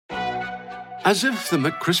As if the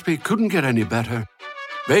McCrispy couldn't get any better,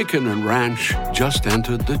 Bacon and Ranch just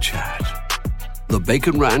entered the chat. The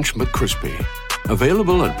Bacon Ranch McCrispy,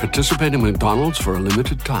 available at participating McDonald's for a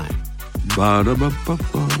limited time.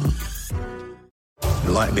 Ba-da-ba-ba-ba.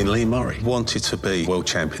 Like Lee Murray wanted to be world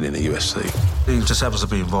champion in the UFC. He just happens to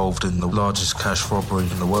be involved in the largest cash robbery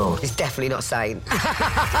in the world. He's definitely not sane.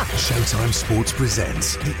 Showtime Sports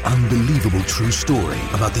presents the unbelievable true story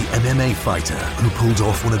about the MMA fighter who pulled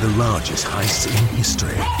off one of the largest heists in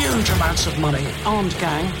history. Huge amounts of money, armed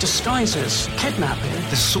gang, disguises, kidnapping.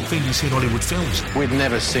 This is the sort of thing you see in Hollywood films. We've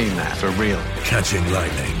never seen that for real. Catching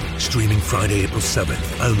Lightning, streaming Friday, April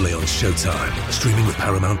 7th, only on Showtime, streaming with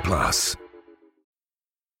Paramount Plus.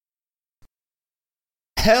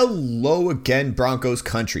 Hello again, Broncos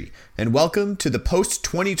country, and welcome to the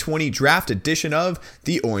post-2020 draft edition of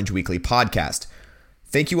the Orange Weekly podcast.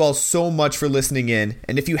 Thank you all so much for listening in,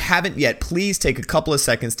 and if you haven't yet, please take a couple of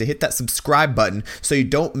seconds to hit that subscribe button so you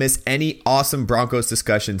don't miss any awesome Broncos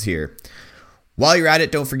discussions here. While you're at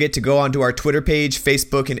it, don't forget to go onto our Twitter page,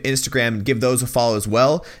 Facebook, and Instagram and give those a follow as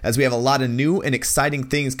well, as we have a lot of new and exciting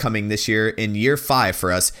things coming this year in year 5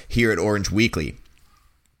 for us here at Orange Weekly.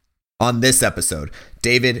 On this episode,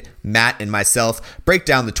 David, Matt, and myself break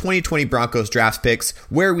down the 2020 Broncos draft picks,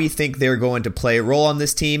 where we think they're going to play a role on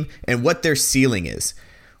this team, and what their ceiling is.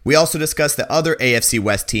 We also discuss the other AFC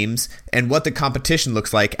West teams and what the competition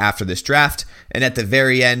looks like after this draft. And at the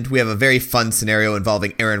very end, we have a very fun scenario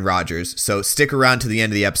involving Aaron Rodgers, so stick around to the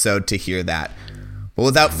end of the episode to hear that. But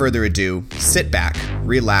without further ado, sit back,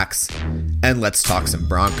 relax, and let's talk some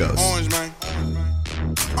Broncos. Orange, man. I'm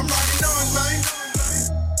rocking orange, man.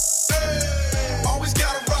 Always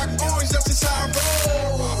gotta rock orange, that's just how I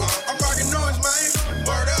roll. I'm rocking orange, man.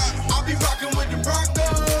 Word up, I'll be rocking with the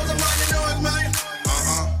Broncos. I'm rocking orange, man.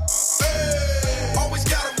 Always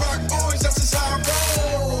gotta rock orange, that's just how I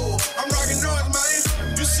roll. I'm rocking orange,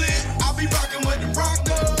 man. You see it, I'll be rocking with the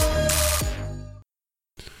Broncos.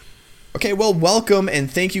 Okay, well, welcome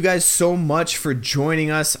and thank you guys so much for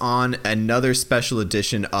joining us on another special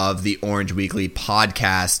edition of the Orange Weekly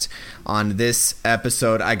podcast. On this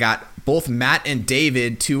episode, I got both Matt and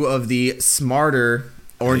David, two of the smarter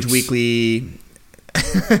Orange Weekly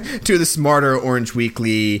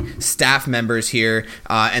staff members here,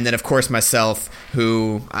 and then of course myself,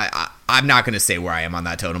 who I'm not going to say where I am on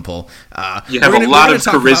that totem pole. You have a lot of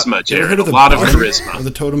charisma, Jared. A lot of charisma. Of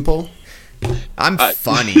the totem pole. I'm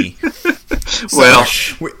funny. Well,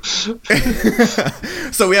 so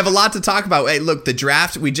we have a lot to talk about. Hey, look, the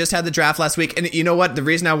draft, we just had the draft last week. And you know what? The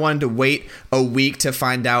reason I wanted to wait a week to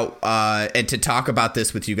find out and to talk about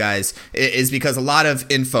this with you guys is because a lot of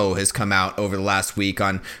info has come out over the last week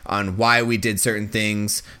on why we did certain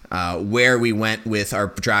things, where we went with our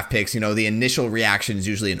draft picks. You know, the initial reaction is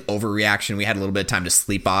usually an overreaction. We had a little bit of time to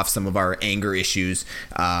sleep off some of our anger issues,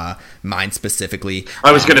 mine specifically.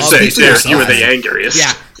 I was going to say, Jared, you were the angriest.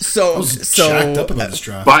 Yeah. So jacked up about this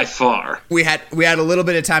draft. By far. We had a little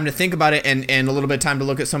bit of time to think about it and a little bit of time to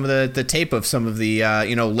look at some of the tape of some of the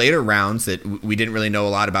later rounds that we didn't really know a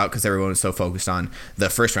lot about because everyone was so focused on the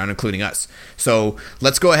first round, including us. So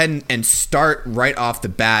let's go ahead and start right off the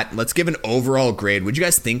bat. Let's give an overall grade. What do you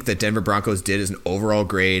guys think that Denver Broncos did as an overall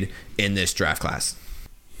grade in this draft class?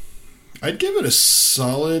 I'd give it a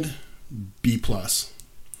solid B+.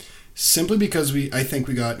 Simply because I think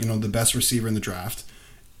we got, the best receiver in the draft,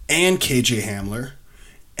 and KJ Hamler,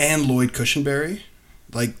 and Lloyd Cushenberry,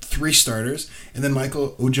 like 3 starters, and then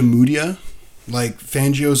Michael Ojemudia. Like,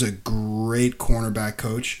 Fangio's a great cornerback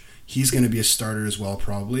coach. He's going to be a starter as well,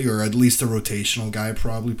 probably, or at least a rotational guy,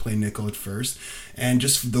 probably play nickel at first. And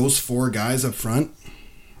just those 4 guys up front,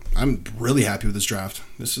 I'm really happy with this draft.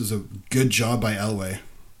 This is a good job by Elway.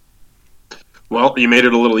 Well, you made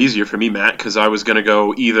it a little easier for me, Matt, because I was going to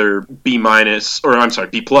go either B- or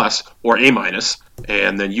A-,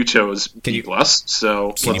 and then you chose B+.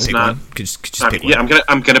 So let's not. Could you pick one?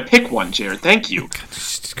 I'm going to pick one, Jared. Thank you.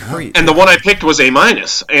 Great. And the one I picked was A-,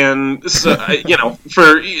 and so,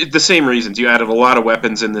 for the same reasons. You added a lot of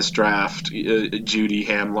weapons in this draft: Judy,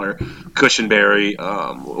 Hamler, Cushenberry.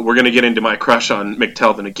 We're going to get into my crush on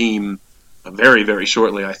McTelvin Agim very, very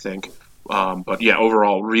shortly, I think. But yeah,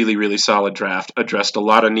 overall, really, really solid draft. Addressed a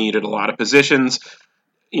lot of need at a lot of positions.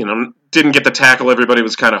 Didn't get the tackle everybody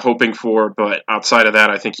was kind of hoping for, but outside of that,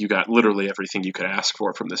 I think you got literally everything you could ask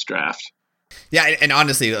for from this draft. Yeah, and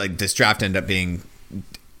honestly, like this draft ended up being,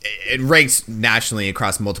 it ranks nationally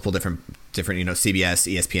across multiple different different,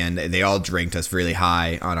 CBS, ESPN, they all ranked us really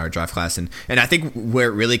high on our draft class. And I think where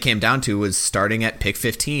it really came down to was starting at pick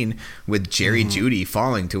 15 with Jerry Jeudy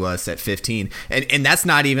falling to us at 15. And that's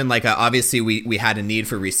not even like, obviously we had a need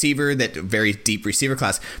for receiver, that very deep receiver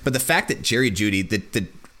class. But the fact that Jerry Jeudy, the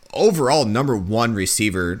overall number one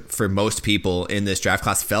receiver for most people in this draft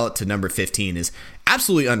class, fell to number 15 is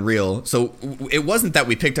absolutely unreal. So it wasn't that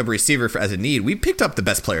we picked up a receiver as a need. We picked up the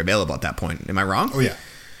best player available at that point. Am I wrong? Oh, yeah,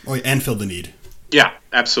 and filled the need. Yeah,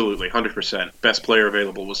 absolutely, 100%. Best player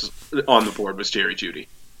available was on the board was Jerry Jeudy.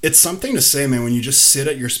 It's something to say, man, when you just sit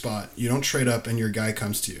at your spot, you don't trade up and your guy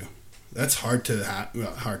comes to you. That's hard to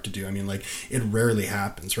do. I mean, like, it rarely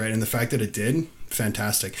happens, right? And the fact that it did,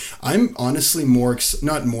 fantastic. I'm honestly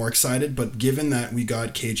not more excited, but given that we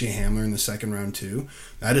got KJ Hamler in the second round too,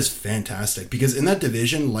 that is fantastic. Because in that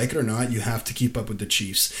division, like it or not, you have to keep up with the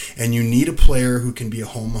Chiefs. And you need a player who can be a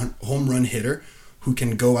home run hitter, who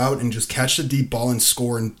can go out and just catch the deep ball and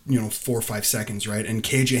score in 4 or 5 seconds, right? And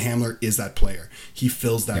KJ Hamler is that player. He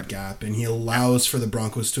fills that gap, and he allows for the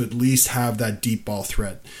Broncos to at least have that deep ball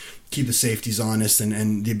threat, keep the safeties honest,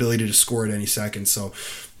 and the ability to score at any second. So,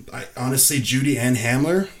 honestly, Jeudy and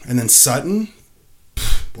Hamler, and then Sutton,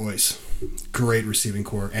 boys, great receiving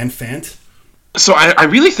core. And Fant. So I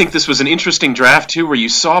really think this was an interesting draft, too, where you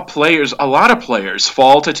saw a lot of players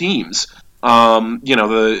fall to teams.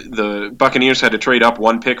 The Buccaneers had to trade up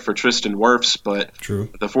one pick for Tristan Wirfs, but True.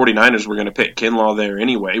 The 49ers were going to pick Kinlaw there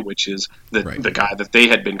anyway, which is the guy that they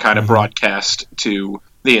had been kind of broadcast to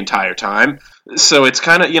the entire time. So it's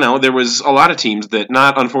kind of, there was a lot of teams that,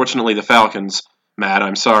 not unfortunately the Falcons, Matt,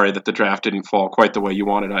 I'm sorry that the draft didn't fall quite the way you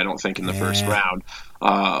wanted, I don't think, in the first round.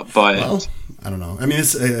 But well, I don't know. I mean,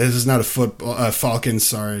 this is not a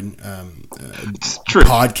Falcons,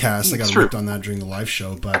 podcast. I got ripped on that during the live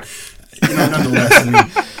show, but nonetheless, I mean,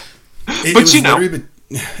 it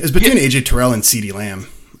was between AJ Terrell and CeeDee Lamb.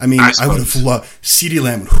 I mean, I would have loved CeeDee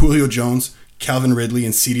Lamb, Julio Jones, Calvin Ridley,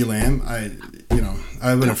 and CeeDee Lamb.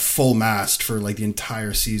 I would have full masked for like the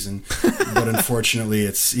entire season, but unfortunately,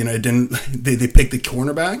 it's it didn't. They picked the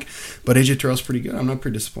cornerback, but AJ Terrell's pretty good. I'm not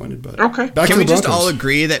pretty disappointed. But okay, can we just all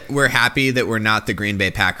agree that we're happy that we're not the Green Bay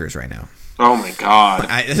Packers right now? Oh my God!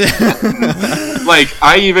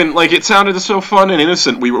 It sounded so fun and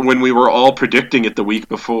innocent. When we were all predicting it the week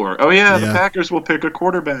before. Oh yeah, the Packers will pick a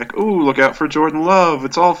quarterback. Ooh, look out for Jordan Love.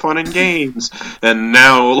 It's all fun and games. And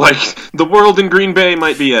now, the world in Green Bay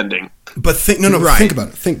might be ending. But think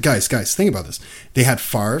about it. Guys, think about this. They had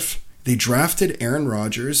Favre. They drafted Aaron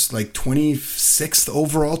Rodgers 26th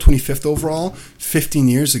overall, 25th overall, 15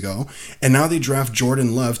 years ago. And now they draft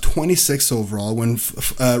Jordan Love 26th overall when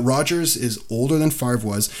Rodgers is older than Favre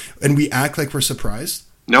was. And we act like we're surprised.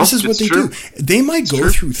 No, this is what they do. They might go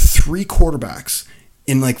through 3 quarterbacks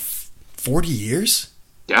in 40 years.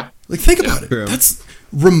 Yeah. Think about it. True. That's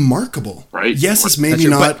remarkable. Right. Yes, it's maybe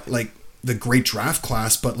not the great draft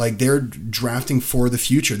class, but they're drafting for the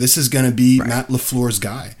future. This is going to be Matt LaFleur's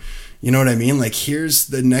guy. You know what I mean? Here's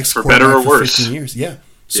the next for better or for worse. 15 years. Yeah.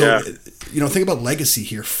 So, think about legacy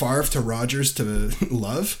here. Favre to Rodgers to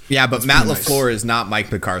Love. Yeah, but Matt LaFleur is not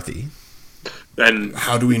Mike McCarthy. And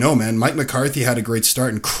how do we know, man? Mike McCarthy had a great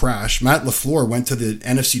start and crashed. Matt LaFleur went to the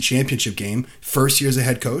NFC Championship game, first year as a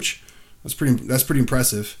head coach. That's pretty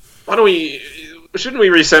impressive. Shouldn't we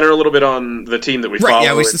recenter a little bit on the team that we follow?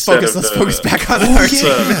 Yeah, let's focus back on our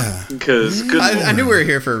team. Because I knew we were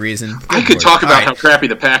here for a reason. I could talk about how crappy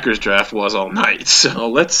the Packers draft was all night. So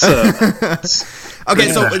let's. Okay,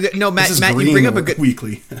 so Matt, you bring up a good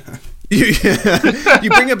weekly. You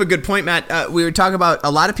bring up a good point, Matt. We were talking about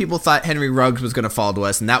a lot of people thought Henry Ruggs was going to fall to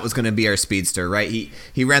us, and that was going to be our speedster, right?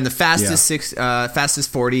 He ran the fastest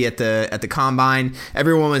 40 at the combine.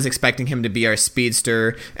 Everyone was expecting him to be our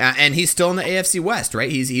speedster, and he's still in the AFC West,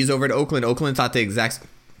 right? He's over at Oakland. Oakland thought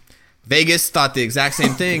Vegas thought the exact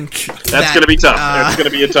same thing. That's going to be tough. That's going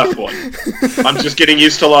to be a tough one. I'm just getting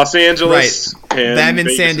used to Los Angeles. Right. And them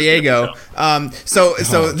in San Diego. So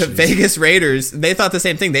the Vegas Raiders, they thought the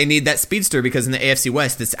same thing. They need that speedster because in the AFC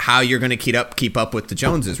West, that's how you're going to keep up with the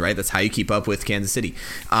Joneses, right? That's how you keep up with Kansas City.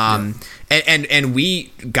 And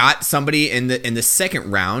we got somebody in the second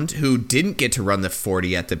round who didn't get to run the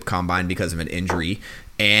 40 at the combine because of an injury.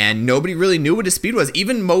 And nobody really knew what his speed was.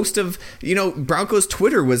 Even most of, Broncos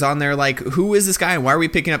Twitter was on there who is this guy and why are we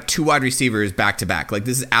picking up 2 wide receivers back to back?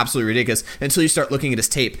 This is absolutely ridiculous until you start looking at his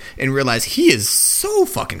tape and realize he is so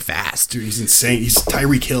fucking fast. Dude, he's insane. He's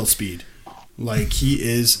Tyreek Hill speed. He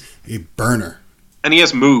is a burner. And he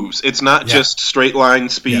has moves. It's not just straight line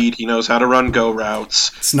speed. Yeah. He knows how to run go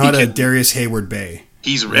routes. It's not a Darius Hayward Bay.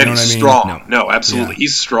 He's strong. No, absolutely. Yeah.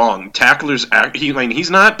 He's strong. Tacklers,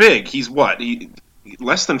 he's not big. He's what?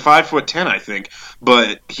 less than 5'10", I think,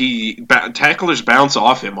 but tacklers bounce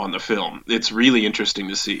off him on the film. It's really interesting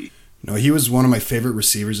to see. No, he was one of my favorite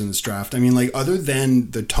receivers in this draft. I mean, like, other than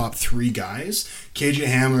the top 3 guys, KJ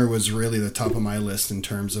Hamler was really the top of my list in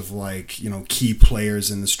terms of, like, you know, key players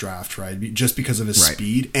in this draft, right? Just because of his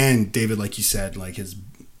speed and, David, like you said, like his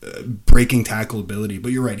breaking tackle ability.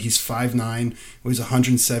 But you're right, he's 5'9", weighs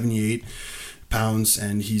 178 pounds,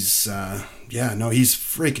 and he's he's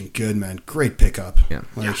freaking good, man. Great pickup.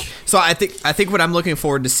 So I think what I'm looking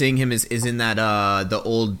forward to seeing him is in that the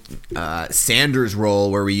old Sanders role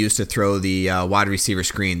where we used to throw the wide receiver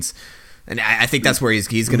screens. And I think that's where he's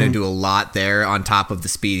going to do a lot there. On top of the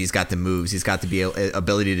speed, he's got the moves, he's got the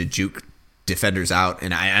ability to juke defenders out,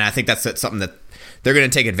 and I think that's something that they're going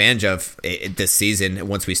to take advantage of this season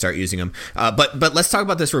once we start using him. But let's talk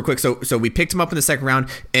about this real quick. So we picked him up in the second round,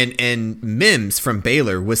 and Mims from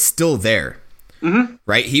Baylor was still there. Mm-hmm.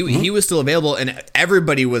 Right, he was still available, and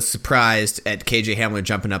everybody was surprised at KJ Hamler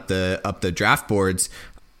jumping up the draft boards.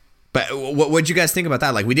 But what'd you guys think about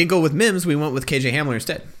that? Like, we didn't go with Mims, we went with KJ Hamler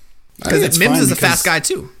instead, because Mims is a fast guy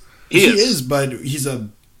too. He is, but he's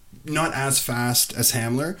not as fast as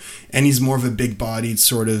Hamler, and he's more of a big-bodied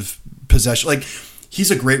sort of possession. Like, he's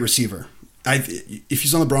a great receiver. If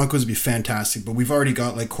he's on the Broncos, it'd be fantastic. But we've already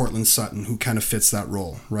got like Cortland Sutton, who kind of fits that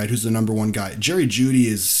role, right? Who's the number 1 guy. Jerry Jeudy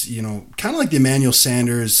is, you know, kind of like the Emmanuel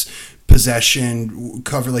Sanders possession,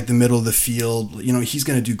 cover like the middle of the field. You know, he's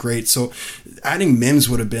going to do great. So adding Mims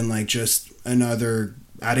would have been like just adding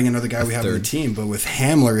another guy we have on the team. But with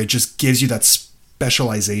Hamler, it just gives you that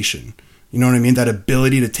specialization. You know what I mean? That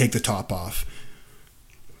ability to take the top off.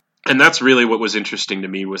 And that's really what was interesting to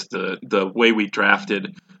me, was the way we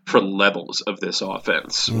drafted for levels of this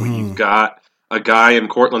offense. Mm-hmm. You've got a guy in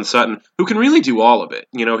Cortland Sutton who can really do all of it.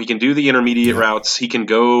 You know, he can do the intermediate routes. He can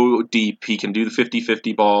go deep. He can do the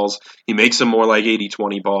 50-50 balls. He makes them more like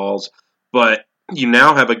 80-20 balls. But you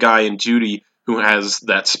now have a guy in Jeudy who has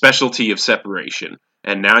that specialty of separation.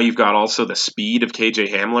 And now you've got also the speed of KJ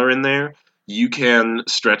Hamler in there. You can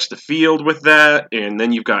stretch the field with that, and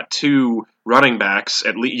then you've got 2 running backs,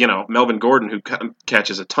 at least, you know, Melvin Gordon, who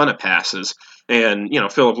catches a ton of passes, and, you know,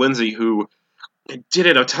 Philip Lindsay, who did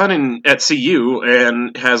it a ton at CU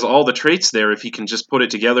and has all the traits there if he can just put it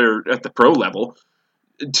together at the pro level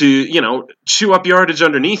to, you know, chew up yardage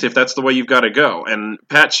underneath if that's the way you've got to go. And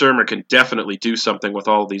Pat Shurmur can definitely do something with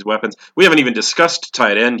all of these weapons. We haven't even discussed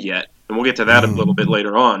tight end yet, and we'll get to that a little bit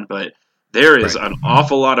later on, but there is an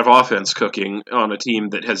awful lot of offense cooking on a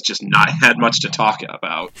team that has just not had much to talk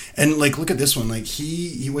about. And, like, look at this one. Like,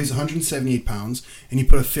 he weighs 178 pounds, and he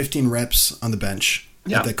put 15 reps on the bench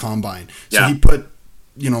at the combine. So he put,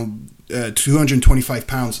 you know, 225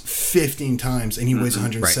 pounds 15 times, and he weighs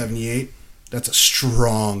 178. Right. That's a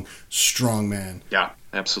strong man. Yeah,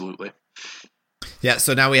 absolutely. Yeah,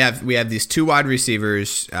 so now we have these 2 wide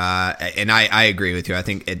receivers, and I agree with you. I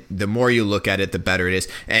think the more you look at it, the better it is.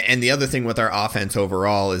 And the other thing with our offense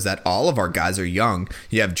overall is that all of our guys are young.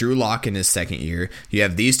 You have Drew Lock in his 2nd year. You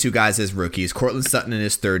have these 2 guys as rookies. Cortland Sutton in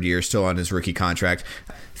his 3rd year, still on his rookie contract.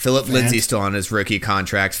 Philip Lindsay still on his rookie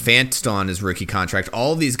contract. Fant still on his rookie contract.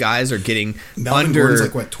 All of these guys are getting Melvin Gordon's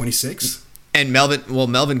like, what, 26? And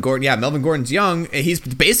Melvin Gordon, Melvin Gordon's young. He's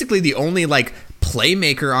basically the only, like,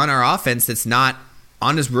 playmaker on our offense that's not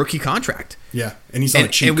on his rookie contract. Yeah, and he's on a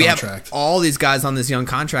cheap contract. Have all these guys on this young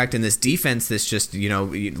contract, and this defense that's just, you know,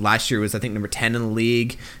 last year was, I think, number 10 in the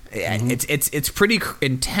league. It's pretty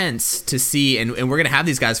intense to see, and we're going to have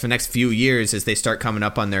these guys for the next few years as they start coming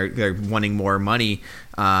up on their wanting more money,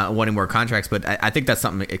 wanting more contracts. But I think that's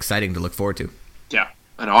something exciting to look forward to. Yeah,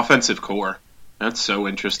 an offensive core. That's so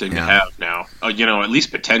interesting to have now. You know, at least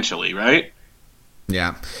potentially, right?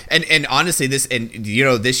 Yeah, and honestly,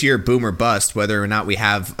 this year, boom or bust, whether or not we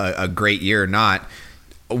have a great year or not,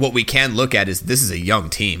 what we can look at is this is a young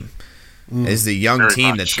team. This is a young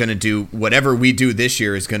team that's going to do whatever we do this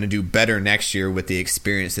year is going to do better next year with the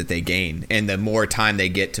experience that they gain and the more time they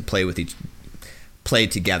get to play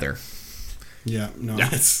together. Yeah, no,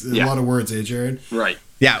 it's a lot of words, Jared? Right.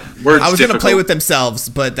 Yeah, I was going to play with themselves,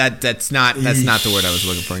 but that's not the word I was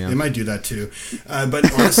looking for. Yeah. They might do that too,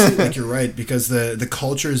 but honestly, like, you're right, because the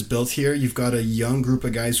culture is built here. You've got a young group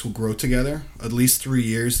of guys who grow together. At least 3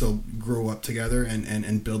 years, they'll grow up together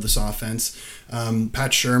and build this offense.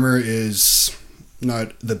 Pat Shurmur is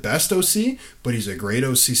not the best OC, but he's a great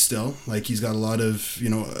OC still. Like, he's got a lot of,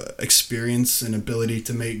 you know, experience and ability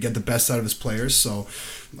to get the best out of his players. So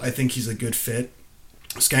I think he's a good fit.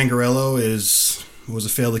 Scangarello was a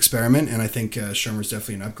failed experiment, and I think Shurmur's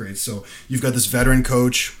definitely an upgrade. So you've got this veteran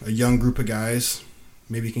coach, a young group of guys.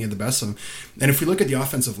 Maybe he can get the best of him. And if we look at the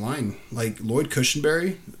offensive line, like Lloyd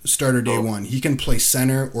Cushenberry, starter day one. He can play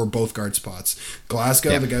center or both guard spots.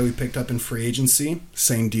 Glasgow, the guy we picked up in free agency,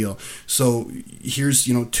 same deal. So here's,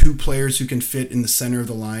 two players who can fit in the center of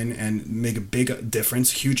the line and make a big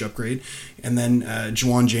difference, huge upgrade. And then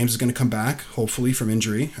Juwan James is going to come back, hopefully, from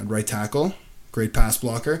injury at right tackle. Great pass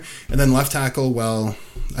blocker. And then left tackle,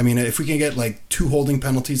 if we can get like 2 holding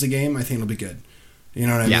penalties a game, I think it'll be good. You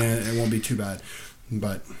know what I mean? It won't be too bad.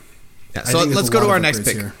 But so let's go to our next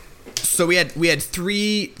pick. Here. So we had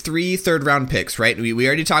three third round picks, right? We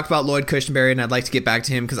already talked about Lloyd Cushenberry, and I'd like to get back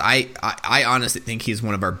to him because I honestly think he's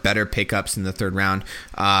one of our better pickups in the third round.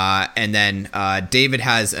 And then David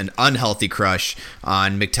has an unhealthy crush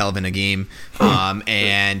on McTelvin Agim.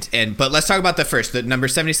 But let's talk about the number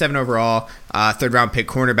 77 overall third round pick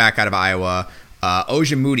cornerback out of Iowa,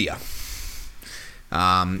 Ojemudia.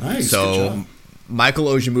 Nice. Good job. Michael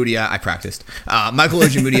Ojemudia, I practiced. Michael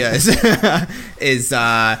Ojemudia is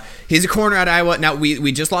he's a corner at Iowa. Now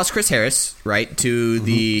we just lost Chris Harris, right, to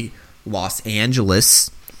the Los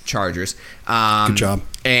Angeles Chargers. Good job.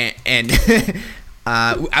 And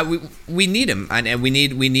we need him, and we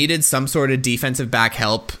needed some sort of defensive back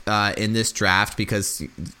help in this draft because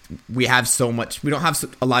we have so much. We don't have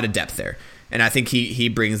a lot of depth there. And I think he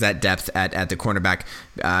brings that depth at the cornerback.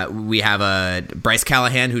 We have a Bryce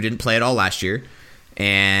Callahan who didn't play at all last year,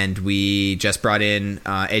 and we just brought in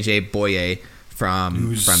AJ Boye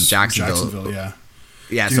from Jacksonville. Yeah.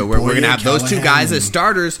 Dude, so we're going to have those two guys as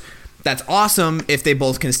starters. That's awesome if they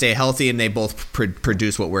both can stay healthy and they both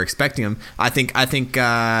produce what we're expecting them. I think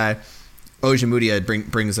Ojemudia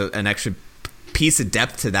brings an extra piece of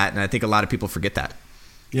depth to that, and I think a lot of people forget that.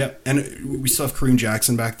 Yeah, and we still have Kareem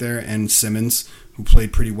Jackson back there and Simmons, who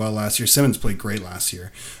played pretty well last year. Simmons played great last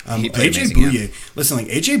year. AJ Bouye,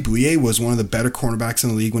 AJ Bouye was one of the better cornerbacks in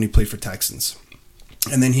the league when he played for Texans.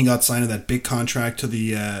 And then he got signed to that big contract to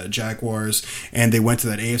the Jaguars, and they went to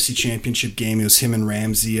that AFC Championship game. It was him and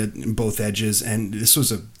Ramsey at both edges, and this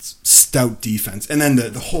was a stout defense. And then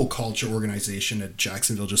the whole culture organization at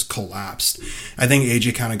Jacksonville just collapsed. I think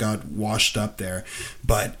AJ kind of got washed up there,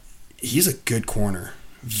 but he's a good corner.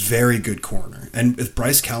 Very good corner. And if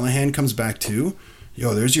Bryce Callahan comes back too,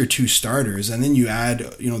 there's your 2 starters. And then you add,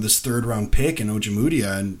 this third round pick in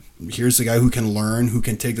Ojemudia, and here's the guy who can learn, who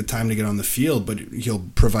can take the time to get on the field, but he'll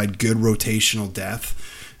provide good rotational depth,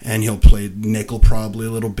 and he'll play nickel probably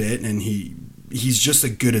a little bit, and he's just a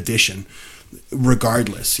good addition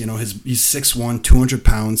regardless. He's 6'1", 200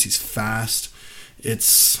 pounds, he's fast.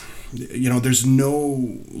 There's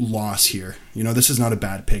no loss here. This is not a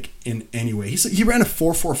bad pick in any way. He ran a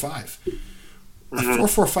 4.45. A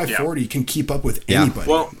 4.45 40 can keep up with anybody.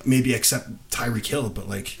 Well, maybe except Tyreek Hill, but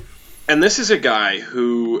And this is a guy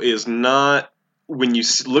who is not, when you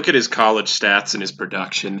look at his college stats and his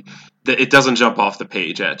production, it doesn't jump off the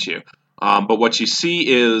page at you. But what you see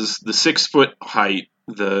is the 6 foot height,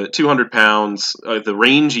 the 200 pounds, the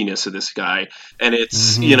ranginess of this guy, and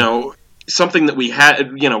it's something that we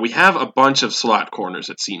have a bunch of slot corners,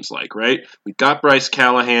 it seems like, right? We've got Bryce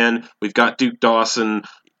Callahan, we've got Duke Dawson.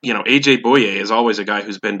 AJ Boye is always a guy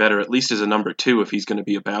who's been better, at least as a number 2, if he's going to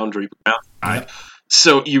be a boundary guy. Yeah.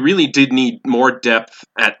 So you really did need more depth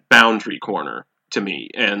at boundary corner to me.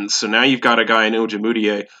 And so now you've got a guy in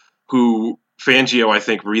Ojemudia who Fangio, I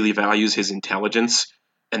think, really values his intelligence.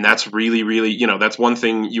 And that's really, really, that's one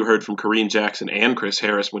thing you heard from Kareem Jackson and Chris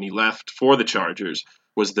Harris when he left for the Chargers,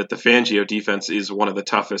 was that the Fangio defense is one of the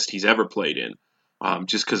toughest he's ever played in.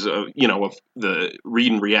 Just because of the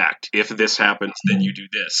read and react. If this happens, then you do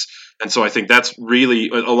this. And so I think that's really,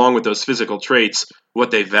 along with those physical traits,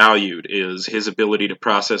 what they valued is his ability to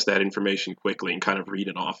process that information quickly and kind of read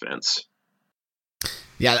an offense.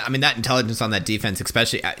 Yeah, that intelligence on that defense,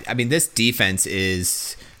 especially, this defense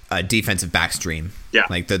is a defensive backstream. Yeah.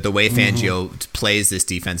 Like the way Fangio plays this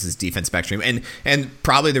defense is defense backstream. And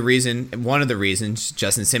probably one of the reasons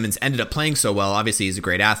Justin Simmons ended up playing so well, obviously he's a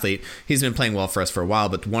great athlete. He's been playing well for us for a while,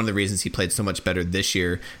 but one of the reasons he played so much better this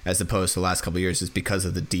year as opposed to the last couple of years is because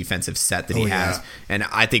of the defensive set that he has. And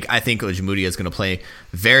I think Ojemudia is going to play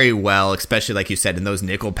very well, especially like you said, in those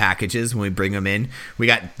nickel packages when we bring him in. We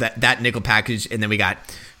got that nickel package, and then we got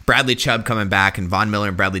Bradley Chubb coming back, and Von Miller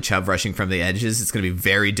and Bradley Chubb rushing from the edges. It's going to be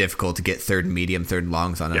very difficult to get third and medium, third and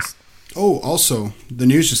longs on us. Oh, also, the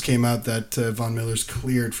news just came out that Von Miller's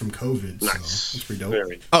cleared from COVID. Nice. So that's pretty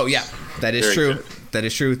dope. Oh, yeah. That is true. Good. That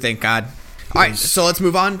is true. Thank God. All right, so let's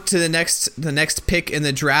move on to the next pick in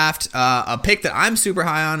the draft. A pick that I'm super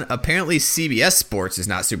high on. Apparently, CBS Sports is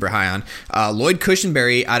not super high on. Lloyd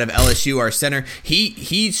Cushenberry out of LSU, our center.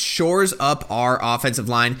 He shores up our offensive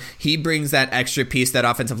line. He brings that extra piece, that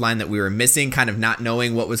offensive line that we were missing, kind of not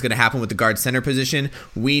knowing what was going to happen with the guard center position.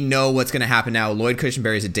 We know what's going to happen now. Lloyd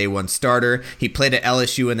Cushenberry is a day one starter. He played at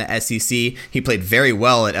LSU in the SEC. He played very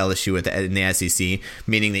well at LSU in the SEC,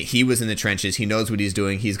 meaning that he was in the trenches. He knows what he's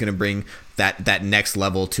doing. He's going to bring that next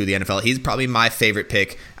level to the NFL. He's probably my favorite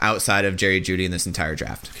pick outside of Jerry Jeudy in this entire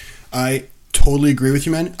draft. I totally agree with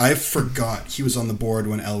you, man. I forgot he was on the board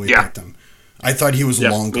when Elway picked him. I thought he was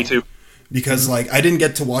long gone. Me too. Because I didn't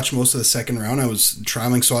get to watch most of the second round. I was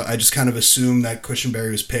traveling, so I just kind of assumed that Cushenberry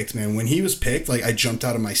was picked, man. When he was picked, I jumped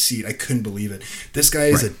out of my seat. I couldn't believe it. This guy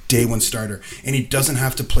is a day one starter, and he doesn't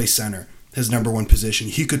have to play center, his number one position.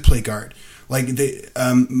 He could play guard.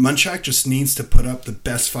 Munchak just needs to put up the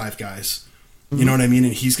best five guys. You know what I mean?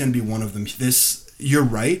 And he's going to be one of them. You're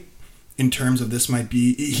right in terms of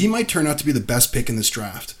he might turn out to be the best pick in this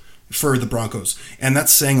draft for the Broncos. And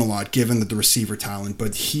that's saying a lot given the receiver talent,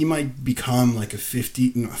 but he might become like a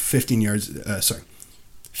 15 years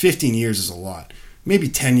is a lot. Maybe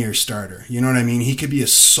 10-year starter. You know what I mean? He could be a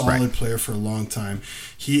solid player for a long time.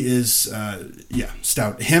 He is,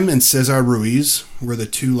 stout. Him and Cesar Ruiz were the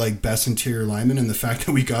two best interior linemen, and the fact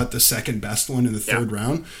that we got the second best one in the third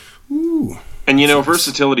round, ooh. And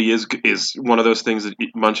versatility is one of those things that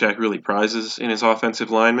Munchak really prizes in his offensive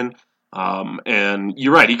linemen. And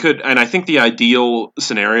you're right, he could. And I think the ideal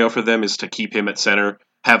scenario for them is to keep him at center,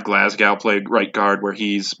 have Glasgow play right guard where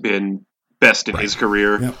he's been best in his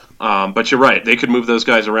career. Yep. But you're right, they could move those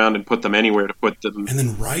guys around and put them anywhere to put them. And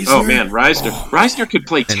then Reisner. Oh man, Reisner could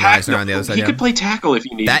play tackle. On the other side, he could play tackle if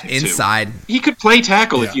you needed him that inside. He could play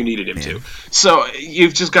tackle if you needed him to. So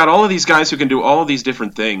you've just got all of these guys who can do all of these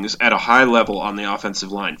different things at a high level on the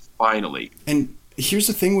offensive line. Finally, and here's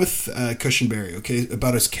the thing with Cushenberry, okay,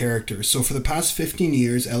 about his character. So for the past 15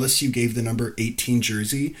 years, LSU gave the number 18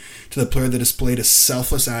 jersey to the player that displayed a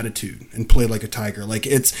selfless attitude and played like a tiger.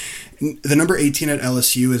 It's the number 18 at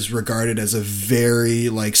LSU is regarded as a very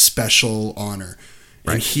special honor,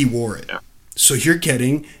 and he wore it. Yeah. So you're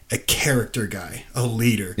getting a character guy, a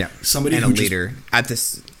leader, somebody and who a leader at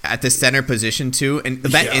the center position too, and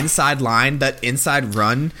that inside line, that inside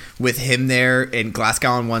run with him there and Glasgow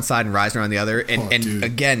on one side and Reisner on the other, and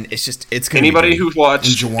again, it's going anybody who's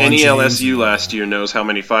watched any LSU last year knows how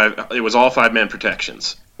many it was all 5-man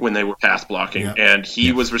protections when they were path blocking, and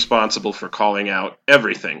he was responsible for calling out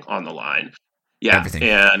everything on the line. Yeah, everything.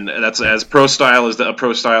 And that's as pro style as a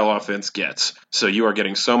pro style offense gets. So you are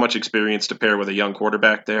getting so much experience to pair with a young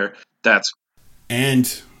quarterback there.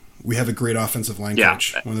 And we have a great offensive line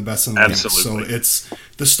coach, one of the best in the league. So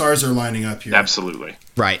the stars are lining up here. Absolutely.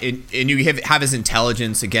 Right. And you have his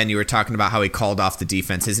intelligence. Again, you were talking about how he called off the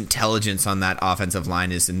defense. His intelligence on that offensive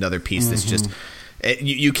line is another piece that's just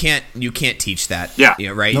you can't teach that. Yeah.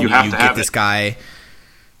 Right? You have to get this guy.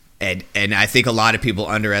 And I think a lot of people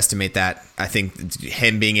underestimate that. I think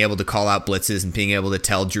him being able to call out blitzes and being able to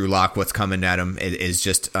tell Drew Lock what's coming at him is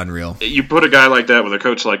just unreal. You put a guy like that with a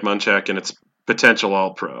coach like Munchak, and it's potential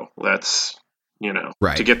all-pro. That's,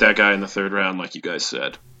 to get that guy in the third round, like you guys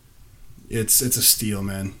said. It's a steal,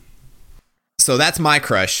 man. So that's my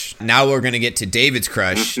crush. Now we're going to get to David's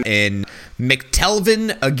crush in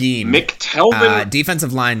McTelvin Agim. McTelvin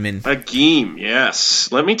defensive lineman. Agim,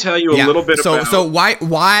 yes. Let me tell you a little bit about... So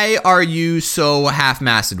why are you so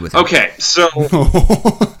half-masted with him? Okay, so...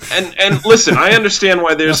 and listen, I understand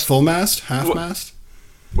why there's... Full mast? Half-mast?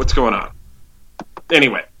 What's going on?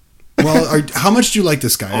 Anyway. Well, how much do you like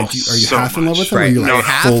this guy? Are you so half in love with him? Right. Or are you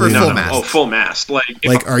half or full mast? Oh, full mast.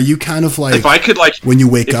 Are you kind of if I could when you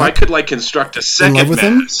wake up? If I could construct a second in love with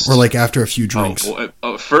mast, him, or after a few drinks?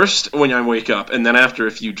 First when I wake up, and then after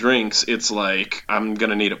a few drinks, it's I'm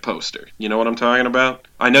gonna need a poster. You know what I'm talking about?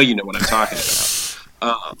 I know you know what I'm talking about.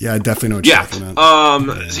 Yeah, I definitely know what you're talking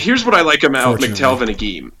about. Here's what I like about McTelvin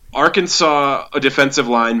Agim. Arkansas, a defensive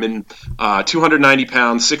lineman, 290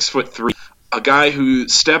 pounds, 6'3". A guy who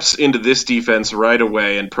steps into this defense right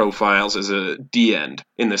away and profiles as a D-end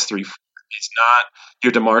in this 3-4. He's not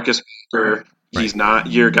your DeMarcus Walker. He's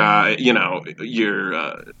not your guy, your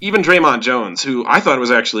even Draymond Jones, who I thought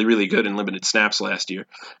was actually really good in limited snaps last year,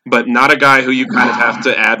 but not a guy who you kind of have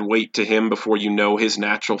to add weight to him before you know his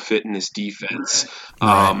natural fit in this defense.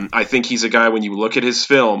 I think he's a guy, when you look at his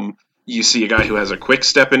film, you see a guy who has a quick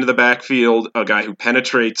step into the backfield, a guy who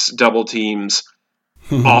penetrates double teams,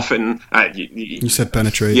 often. You said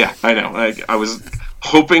penetrate. Yeah, I know. I was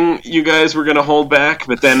hoping you guys were going to hold back,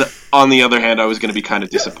 but then on the other hand, I was going to be kind of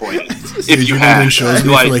disappointed if you had. Shows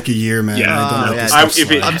me for like a year, man. Yeah, I don't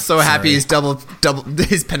know I'm so happy he's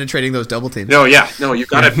he's penetrating those double teams. No, you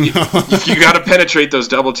gotta if you gotta penetrate those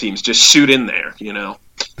double teams, just shoot in there, you know.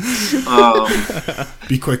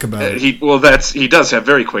 Be quick about it. He does have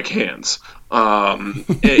very quick hands.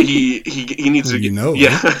 He needs to.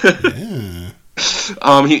 Yeah.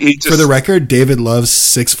 He just, for the record, David loves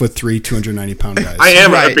 6'3", 290-pound guys. I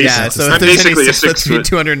am right. basically, So I'm basically a 6'3",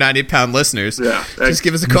 290-pound listeners. Yeah, just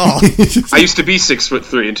give us a call. I used to be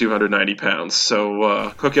 6'3" and 290 pounds,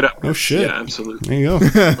 so hook it up. Oh shit! Yeah, absolutely. There you go.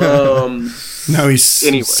 Now he's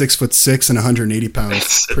 6'6" and 180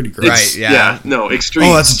 pounds. Pretty great. Right? Yeah. No, extreme.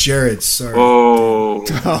 Oh, that's Jared. Sorry. Oh.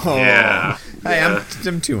 Yeah. Hey,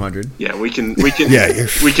 I'm 200. Yeah, we can Yeah,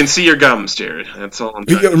 we can see your gums, Jared. That's all I'm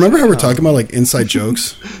trying. Remember how we're talking about like inside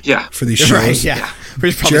jokes? Yeah. For these shows. Right, yeah.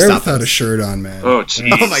 Jared without a shirt on, man. Oh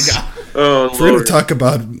jeez. Oh my god. Oh, we're going to talk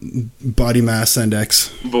about body mass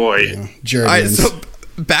index. Boy. You know, Jared All right, wins. so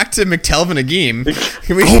back to McTelvin Agim.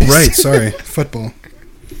 Oh right, sorry, football.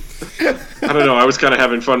 I don't know. I was kind of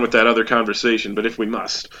having fun with that other conversation, but if we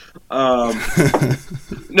must.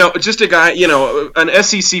 No, just a guy, an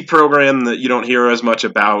SEC program that you don't hear as much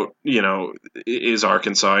about, is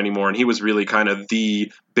Arkansas anymore. And he was really kind of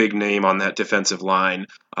the big name on that defensive line,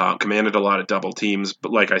 commanded a lot of double teams,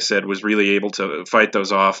 but like I said, was really able to fight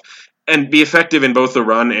those off and be effective in both the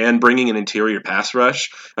run and bringing an interior pass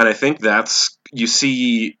rush. And I think you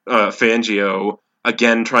see Fangio,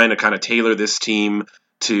 again, trying to kind of tailor this team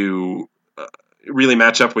to really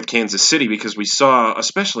match up with Kansas City, because we saw,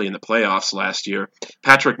 especially in the playoffs last year,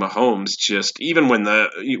 Patrick Mahomes just, even when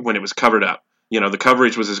it was covered up, the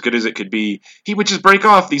coverage was as good as it could be, he would just break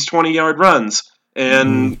off these 20-yard runs,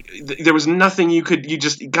 and there was nothing you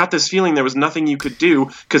just got this feeling there was nothing you could do,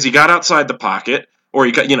 because he got outside the pocket, or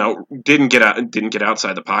he got, didn't get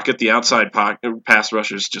outside the pocket. The outside pass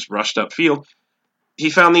rushers just rushed upfield. He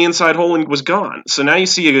found the inside hole and was gone. So now you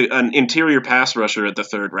see an interior pass rusher at the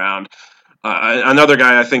third round. Another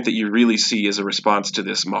guy I think that you really see is a response to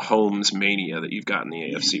this Mahomes mania that you've got in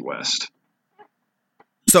the AFC West.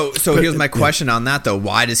 So here's my question on that, though.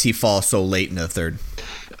 Why does he fall so late in the third?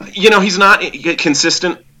 He's not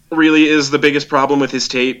consistent, really, is the biggest problem with his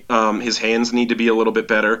tape. His hands need to be a little bit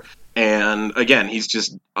better. And again, he's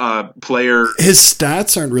just a player. His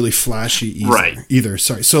stats aren't really flashy either.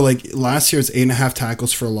 Sorry. So like last year, it's 8.5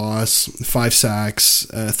 tackles for loss, 5 sacks,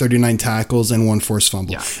 39 tackles, and 1 forced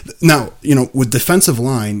fumble. Yeah. Now, with defensive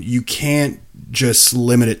line, you can't just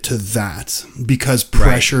limit it to that, because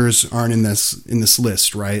pressures aren't in this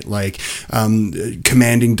list, right? Like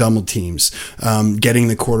commanding double teams, getting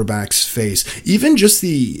the quarterback's face, even just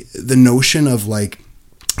the notion of like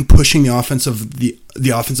pushing the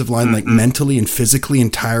offensive line like mentally and physically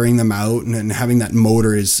and tiring them out and having that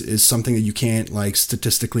motor is something that you can't like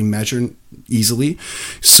statistically measure easily.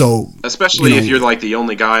 So especially if you're like the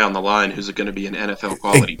only guy on the line who's going to be an NFL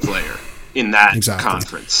quality player in that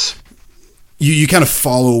conference. You kind of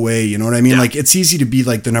fall away, you know what I mean? Yeah. Like it's easy to be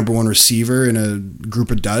like the number one receiver in a group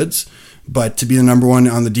of duds, but to be the number one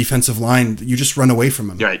on the defensive line, you just run away from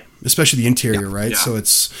him. Right. Especially the interior, right? Yeah. So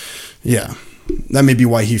that may be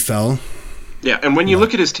why he fell. Yeah, and when you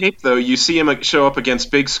look at his tape, though, you see him show up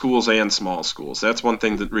against big schools and small schools. That's one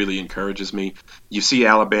thing that really encourages me. You see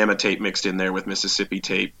Alabama tape mixed in there with Mississippi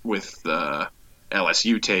tape, with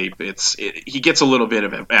LSU tape. He gets a little bit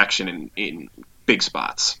of action in big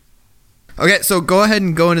spots. Okay, so go ahead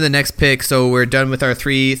and go into the next pick. So we're done with our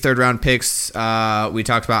 3 third-round picks. We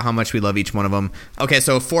talked about how much we love each one of them. Okay,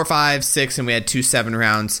 so 4, 5, 6, and we had 2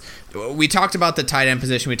 7-rounds. We talked about the tight end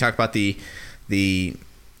position. We talked about the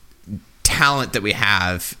talent that we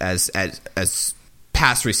have as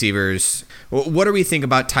pass receivers. What do we think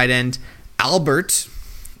about tight end? Albert,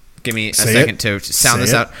 give me a second to sound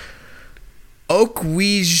this out.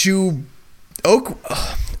 Okwuegbunam.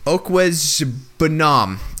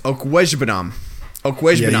 Okwuegbunam.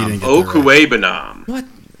 What?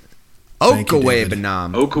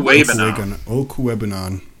 Okwuegbunam.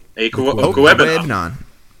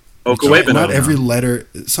 Not every letter.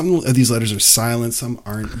 Some of these letters are silent. Some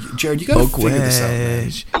aren't. Jared, you gotta figure this out,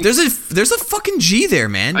 man. There's a fucking G there,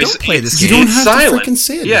 man. Don't play this game. You don't have to freaking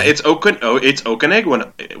say it. Yeah, man. it's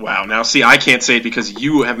Okwuegbunam. Wow. Now, see, I can't say it because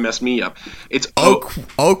you have messed me up. It's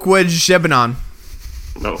Okwuegbunam.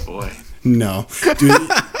 Oh boy. No,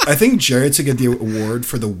 dude. I think Jared should get the award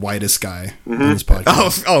for the whitest guy on this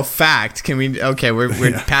podcast. Oh, fact. Can we? Okay, we're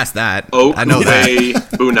past that. I know that.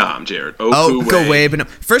 Bunam, Jared. Okwe Bunam.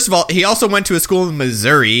 First of all, he also went to a school in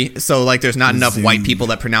Missouri, so like, there's not enough white people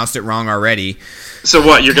that pronounced it wrong already. So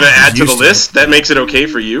what? You're going to add to the list? That makes it okay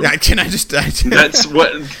for you? Yeah, can I just? That's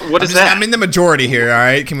what is that? I'm in the majority here. All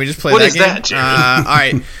right, can we just play what that is game? That, Jared? All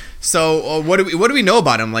right. So what do we know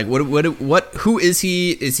about him? Like who is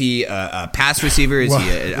he? Is he a pass receiver? Is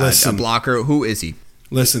he a blocker? Who is he?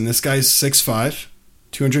 Listen, this guy's 6'5",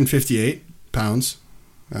 258 pounds.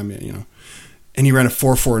 I mean, and he ran a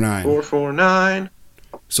 4.49. 4.49.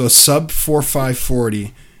 So a sub 4.5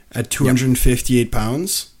 40 at 258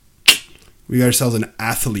 pounds. We got ourselves an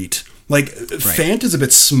athlete. Like, Fant is a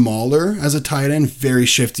bit smaller as a tight end, very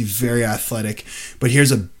shifty, very athletic. But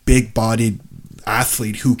here's a big-bodied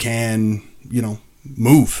athlete who can,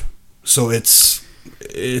 move. So it's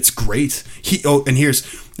great.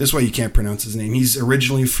 This is why you can't pronounce his name. He's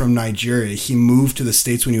originally from Nigeria. He moved to the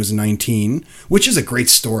States when he was 19, which is a great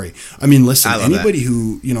story. I mean, listen, anybody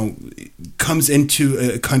who, comes into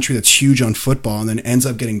a country that's huge on football and then ends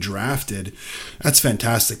up getting drafted, that's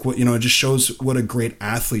fantastic. It just shows what a great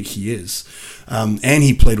athlete he is. And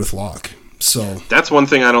he played with Locke. So that's one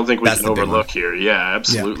thing I don't think we can overlook here. Yeah,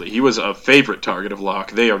 absolutely. Yeah. He was a favorite target of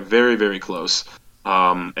Locke. They are very, very close.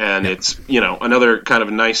 It's, another kind of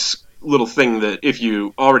nice little thing that if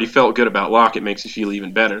you already felt good about Locke, it makes you feel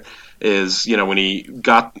even better is, when he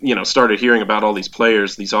got, started hearing about all these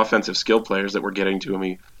players, these offensive skill players that were getting to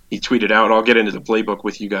him, he tweeted out, I'll get into the playbook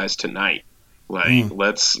with you guys tonight.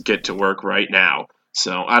 Let's get to work right now.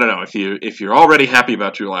 So I don't know if you're already happy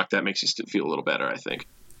about Drew Lock, that makes you feel a little better, I think.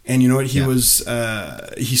 And you know what?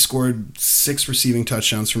 He scored 6 receiving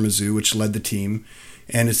touchdowns for Mizzou, which led the team.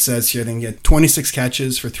 And it says here, I think he had 26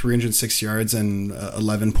 catches for 306 yards and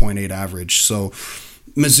 11.8 average. So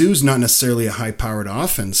Mizzou's not necessarily a high-powered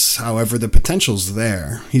offense. However, the potential's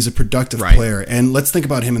there. He's a productive player. And let's think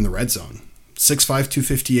about him in the red zone. 6'5",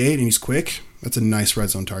 258, and he's quick. That's a nice red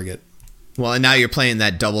zone target. Well, and now you're playing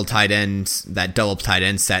that double tight end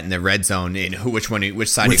set in the red zone. Which side are you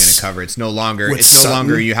going to cover? It's no longer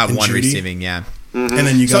you have one Judy. Receiving. Yeah, and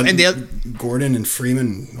then you got Gordon and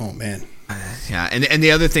Freeman. Oh man. Yeah, and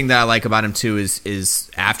the other thing that I like about him too is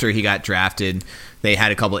after he got drafted, they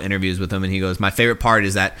had a couple of interviews with him, and he goes, "My favorite part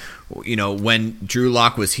is that when Drew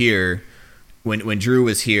Lock was here." When Drew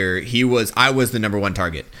was here, I was the number one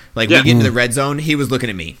target. Like, we get into the red zone, he was looking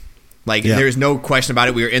at me. Like, there's no question about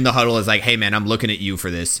it. We were in the huddle. It's like, hey, man, I'm looking at you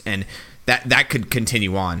for this. And that could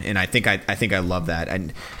continue on. And I think I love that.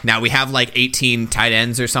 And now we have like 18 tight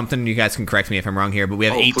ends or something. You guys can correct me if I'm wrong here, but we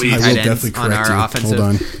have 18 tight ends on our offensive. Hold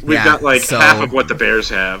on. We've got like half of what the Bears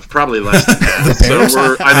have, probably less than half. The Bears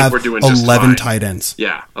I think we're doing just 11 fine. tight ends.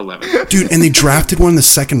 Yeah, 11. Dude, and they drafted one in the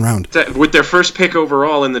second round. With their first pick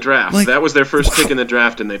overall in the draft. That was their first pick in the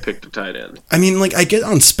draft, and they picked a tight end. I mean, I get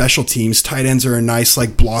on special teams, tight ends are a nice,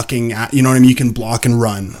 blocking, you know what I mean? You can block and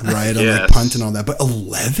run, right? Yes. And punt and all that. But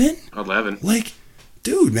 11? 11.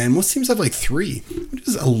 Dude, man, most teams have 3. What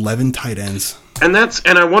is 11 tight ends? And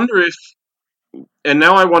I wonder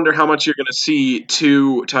now I wonder how much you're going to see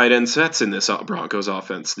 2 tight end sets in this Broncos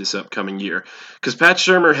offense this upcoming year. Because Pat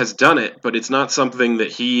Shurmur has done it, but it's not something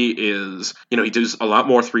that he is, he does a lot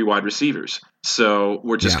more 3 wide receivers. So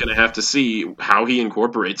we're just going to have to see how he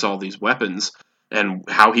incorporates all these weapons and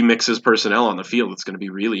how he mixes personnel on the field. It's going to be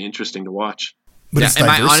really interesting to watch. But in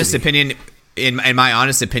my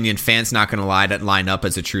honest opinion, Fant's not going to line up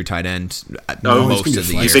as a true tight end most of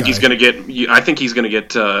the year. You think he's going to get? I think he's going to get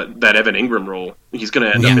that Evan Ingram role. He's going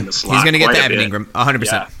to end up in the slot. He's going to get the Evan Ingram,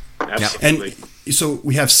 100%. Yeah, absolutely. And so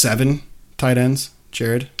we have 7 tight ends.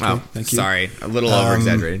 Jared, thank you. Sorry, a little over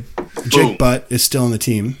exaggerated. Jake Butt is still on the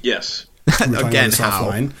team. Yes. Again,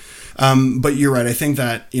 how? But you're right. I think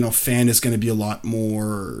that Fant is going to be a lot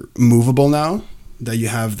more movable now. That you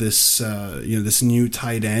have this, this new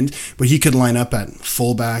tight end, but he could line up at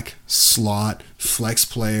fullback, slot, flex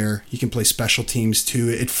player. He can play special teams too.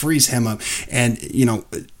 It frees him up, and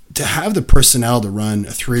to have the personnel to run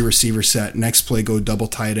a 3 receiver set. Next play go double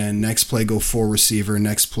tight end. Next play go 4 receiver.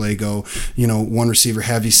 Next play go 1 receiver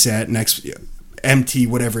heavy set. Next empty,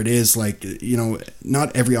 whatever it is.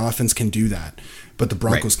 Not every offense can do that, but the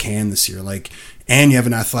Broncos can this year. And you have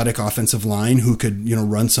an athletic offensive line who could,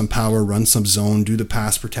 run some power, run some zone, do the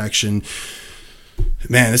pass protection.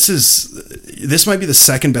 Man, this might be the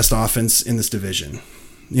second best offense in this division.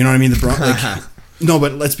 You know what I mean? No,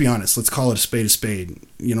 but let's be honest. Let's call it a spade a spade.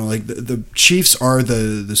 The Chiefs are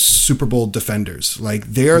the Super Bowl defenders.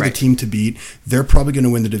 They are the team to beat. They're probably going to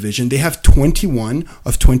win the division. They have 21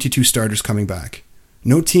 of 22 starters coming back.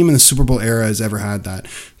 No team in the Super Bowl era has ever had that.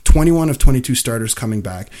 21 of 22 starters coming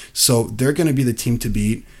back. So they're going to be the team to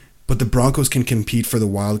beat. But the Broncos can compete for the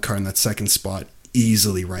wild card in that second spot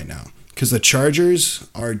easily right now. Because the Chargers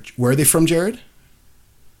are... Where are they from, Jared?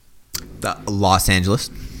 Los Angeles.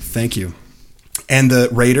 Thank you. And the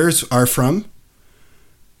Raiders are from?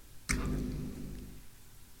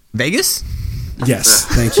 Vegas? Yes,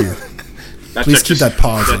 thank you. Please keep that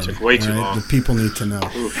pause in. That took way too long. The people need to know.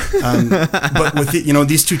 But with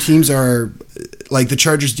these two teams are... Like, the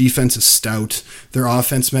Chargers' defense is stout. Their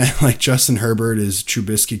offense, man, like Justin Herbert is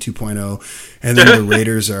Trubisky 2.0. And then the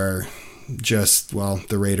Raiders are just, well,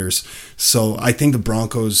 the Raiders. So I think the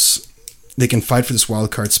Broncos, they can fight for this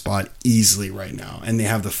wild card spot easily right now. And they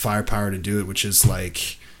have the firepower to do it, which is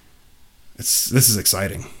like, this is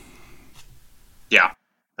exciting. Yeah,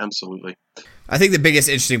 absolutely. I think the biggest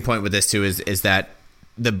interesting point with this, too, is that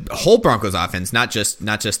the whole Broncos offense, not just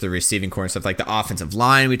the receiving core and stuff, like the offensive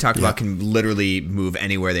line we talked about can literally move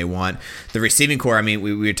anywhere they want. The receiving core, I mean,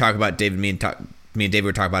 we were talking about me and David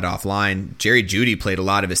were talking about it offline. Jerry Jeudy played a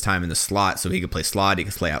lot of his time in the slot, so he could play slot, he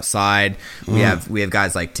could play outside. We have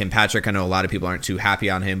guys like Tim Patrick. I know a lot of people aren't too happy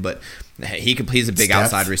on him, but he's a big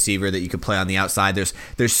outside receiver that you could play on the outside.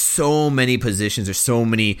 There's so many positions, there's so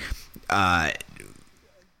many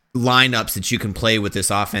lineups that you can play with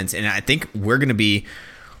this offense, and I think we're going to be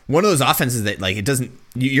one of those offenses that, like, it doesn't.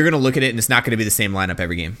 You're going to look at it and it's not going to be the same lineup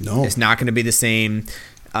every game. No, it's not going to be the same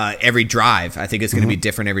every drive. I think it's going to be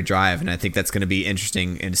different every drive, and I think that's going to be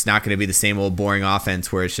interesting. And it's not going to be the same old boring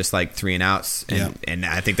offense where it's just like 3 and outs. And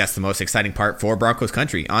I think that's the most exciting part for Broncos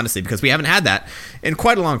country, honestly, because we haven't had that in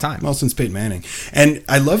quite a long time. Well, since Peyton Manning. And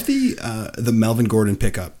I love the Melvin Gordon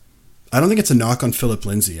pickup. I don't think it's a knock on Philip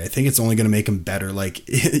Lindsay. I think it's only going to make him better. Like,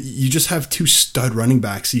 you just have 2 stud running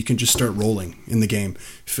backs, so you can just start rolling in the game.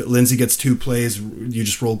 If Lindsay gets 2 plays, you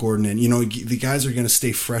just roll Gordon in. You know, the guys are going to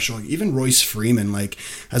stay fresh. Like, even Royce Freeman, like,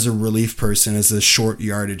 as a relief person, as a short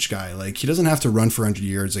yardage guy, like, he doesn't have to run for 100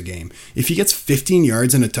 yards a game. If he gets 15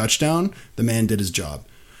 yards and a touchdown, the man did his job.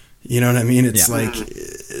 You know what I mean? It's like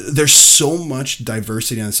there's so much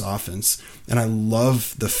diversity in this offense, and I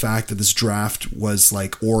love the fact that this draft was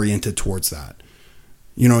like oriented towards that.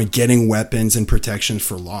 You know, getting weapons and protection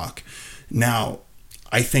for Locke. Now,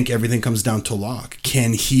 I think everything comes down to Locke.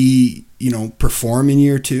 Can he, perform in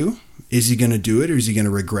year 2? Is he going to do it, or is he going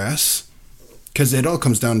to regress? Because it all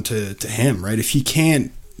comes down to him, right? If he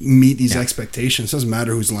can't meet these expectations, it doesn't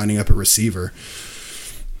matter who's lining up at receiver.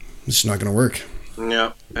 It's just not going to work.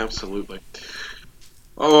 Yeah, absolutely.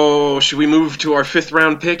 Oh, should we move to our 5th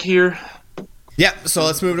round pick here? Yeah, so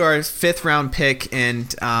let's move to our 5th round pick,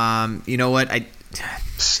 and you know what? It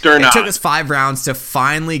Sternad. took us 5 rounds to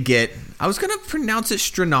finally get. I was going to pronounce it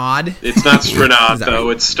Strenad. It's not Strenad, though.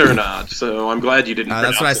 Right? It's Sternad. So I'm glad you didn't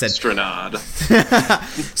pronounce that's what I said. Strenad.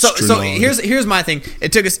 So here's my thing.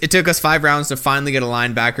 It took us 5 rounds to finally get a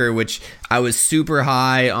linebacker, which I was super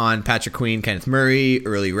high on Patrick Queen, Kenneth Murray,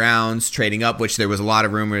 early rounds, trading up, which there was a lot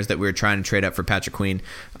of rumors that we were trying to trade up for Patrick Queen,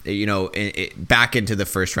 back into the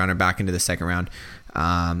first round or back into the second round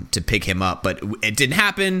to pick him up. But it didn't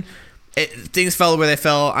happen. Things fell where they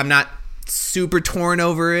fell. I'm not super torn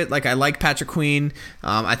over it. Like, I like Patrick Queen.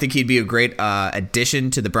 I think he'd be a great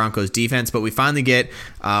addition to the Broncos defense, but we finally get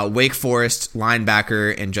Wake Forest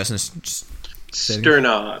linebacker and Justin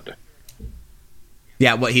Sternad.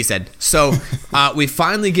 Yeah, what he said. So we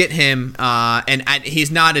finally get him, and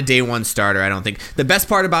he's not a day 1 starter, I don't think. The best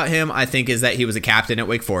part about him, I think, is that he was a captain at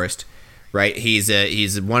Wake Forest. Right,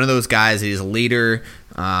 he's one of those guys. He's a leader.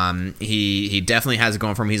 He definitely has it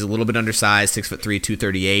going for him. He's a little bit undersized, 6'3",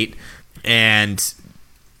 238, and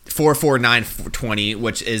 4'4", 920,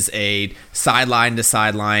 which is a sideline to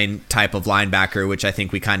sideline type of linebacker, which I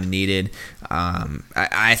think we kind of needed.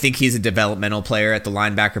 I think he's a developmental player at the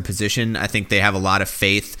linebacker position. I think they have a lot of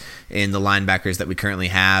faith in the linebackers that we currently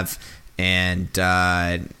have. And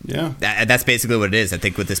that's basically what it is. I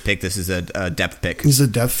think with this pick, this is a depth pick. He's a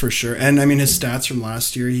depth for sure. And I mean, his stats from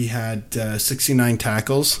last year, he had 69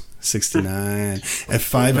 tackles, 69, at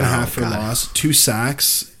 5.5 for loss, 2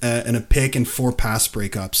 sacks, and a pick, and 4 pass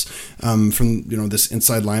breakups from this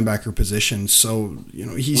inside linebacker position. So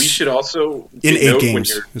we should also in 8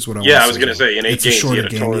 games is what I I was going to say in 8 it's games a shorter he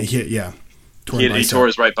had a game. He tore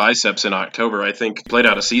his right biceps in October. I think played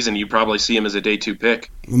out a season. You probably see him as a day 2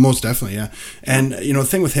 pick. Most definitely, yeah. And the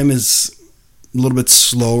thing with him is a little bit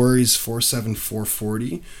slower. He's 4.7,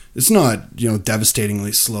 4.40. It's not,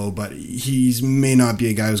 devastatingly slow, but he may not be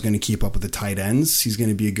a guy who's going to keep up with the tight ends. He's going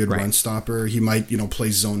to be a good run stopper. He might,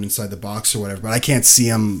 play zone inside the box or whatever, but I can't see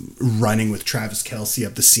him running with Travis Kelce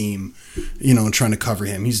up the seam, and trying to cover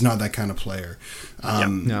him. He's not that kind of player.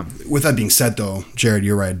 With that being said, though, Jared,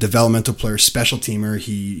 you're right. Developmental player, special teamer.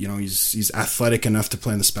 He's athletic enough to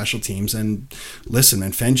play in the special teams. And listen,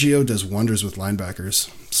 man, Fangio does wonders with linebackers.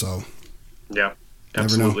 So yeah.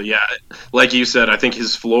 Absolutely, yeah. Like you said, I think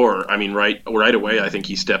his floor, right away, I think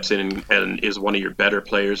he steps in and is one of your better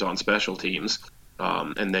players on special teams.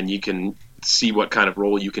 And then you can see what kind of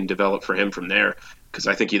role you can develop for him from there, because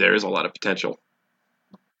I think there is a lot of potential.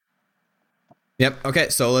 Yep. Okay,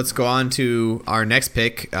 so let's go on to our next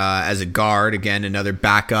pick as a guard. Again, another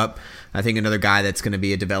backup. I think another guy that's going to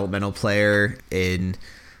be a developmental player in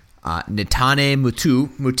Netane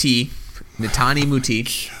Muti. Netane Muti.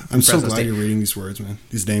 I'm so glad you're reading these words, man.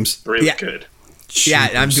 These names. Really good. Yeah,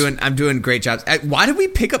 I'm doing great jobs. Why did we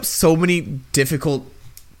pick up so many difficult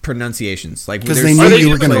pronunciations? Because they knew you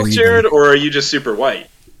were going to read Jared, them. Or are you just super white?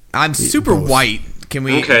 I'm super white. Can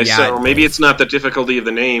we? Okay, so maybe it's not the difficulty of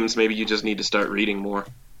the names. Maybe you just need to start reading more.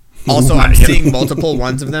 Also, I'm seeing multiple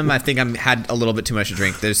ones of them. I think I had a little bit too much to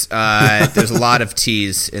drink. There's a lot of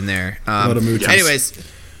T's in there. A lot of moochies. Anyways.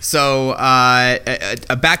 So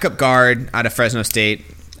a backup guard out of Fresno State,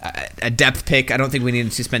 a depth pick. I don't think we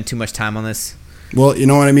need to spend too much time on this. Well, you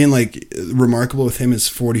know what I mean? Remarkable with him is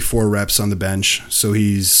 44 reps on the bench. So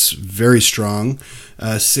he's very strong.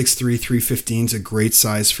 6'3", 315 is a great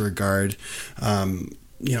size for a guard.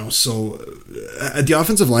 So at the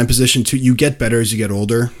offensive line position, too, you get better as you get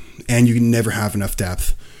older, and you can never have enough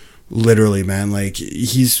depth. Literally, man.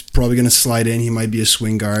 He's probably going to slide in. He might be a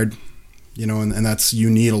swing guard. And that's, you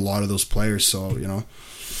need a lot of those players. So,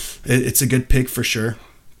 it's a good pick for sure.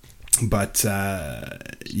 But,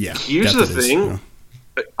 yeah. Here's the thing.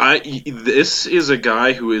 This is a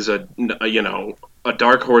guy who is a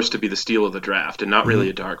dark horse to be the steal of the draft, and not really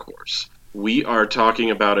a dark horse. We are talking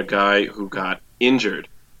about a guy who got injured.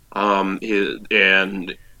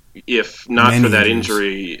 And if not for that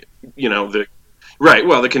injury, the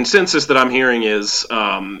consensus that I'm hearing is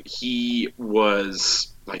he was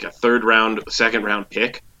like a second round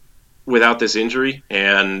pick without this injury,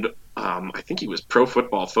 and I think he was Pro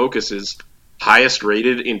Football Focus's highest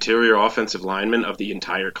rated interior offensive lineman of the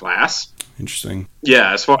entire class. Interesting.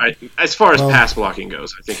 Yeah, as far as pass blocking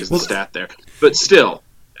goes, I think is the stat there. But still,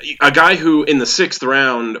 a guy who in the 6th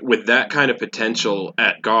round with that kind of potential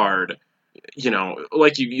at guard,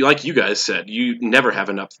 like you guys said, you never have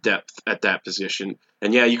enough depth at that position.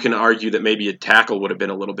 And yeah, you can argue that maybe a tackle would have been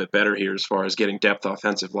a little bit better here as far as getting depth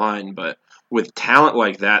offensive line, but with talent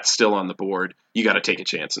like that still on the board, you got to take a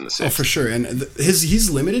chance in the 6th. Oh, for sure. And he's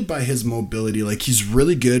limited by his mobility. He's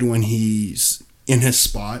really good when he's in his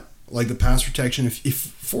spot. The pass protection, if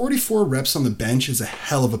 44 reps on the bench is a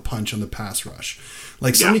hell of a punch on the pass rush.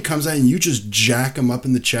 Somebody comes out and you just jack him up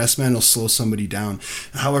in the chest, man, it'll slow somebody down.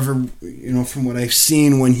 However, from what I've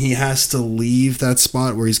seen, when he has to leave that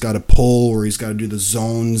spot where he's got to pull, or he's got to do the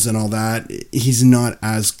zones and all that, he's not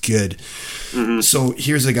as good. Mm-hmm. So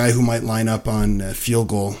here's a guy who might line up on field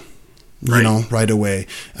goal, right away,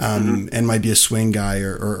 and might be a swing guy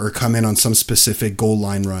or come in on some specific goal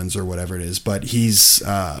line runs or whatever it is. But he's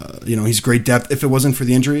great depth. If it wasn't for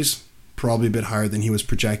the injuries, probably a bit higher than he was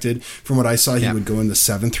projected. From what I saw, he would go in the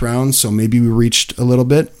 7th round, so maybe we reached a little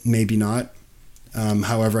bit, maybe not.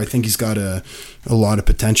 However, I think he's got a lot of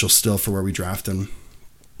potential still for where we draft him.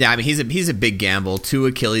 Yeah, he's a big gamble. 2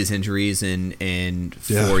 Achilles injuries in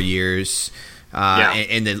 4 years.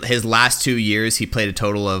 In his last 2 years, he played a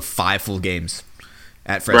total of 5 full games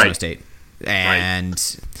at Fresno State, and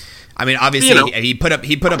obviously he put up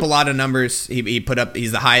a lot of numbers.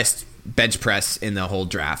 He's the highest bench press in the whole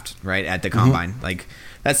draft, right, at the combine.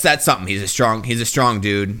 That's something. He's a strong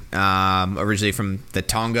dude. Originally from the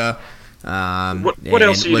Tonga. What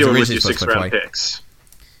else are you doing with your 6th round picks?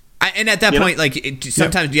 And at that point,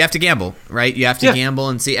 sometimes you have to gamble, right? You have to gamble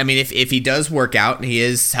and see. If he does work out and he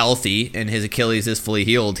is healthy and his Achilles is fully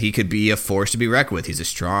healed, he could be a force to be reckoned with. He's a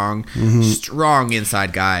strong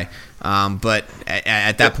inside guy. But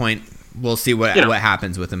at that point, we'll see what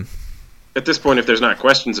happens with him. At this point, if there's not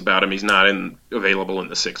questions about him, he's not available in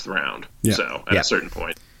the 6th round. Yeah. So at a certain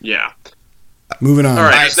point, Moving on. All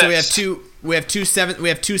right, so we have two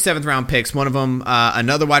 7th round picks. One of them,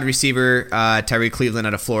 another wide receiver, Tyree Cleveland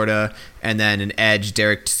out of Florida, and then an edge,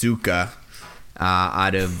 Derek Tsuka,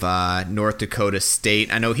 out of North Dakota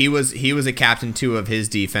State. I know he was a captain too of his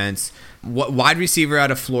defense. What wide receiver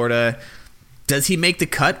out of Florida? Does he make the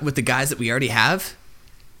cut with the guys that we already have?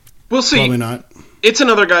 We'll see. Probably not. It's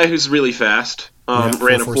another guy who's really fast. Ran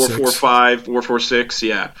a 4.46. 4.45, 4.46.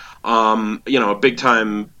 Yeah. A big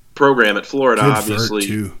time program at Florida, Good obviously. vert,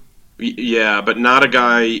 too. Yeah, but not a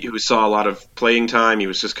guy who saw a lot of playing time. He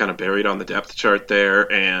was just kind of buried on the depth chart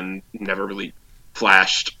there and never really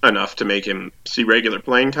flashed enough to make him see regular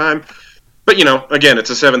playing time. But, again, it's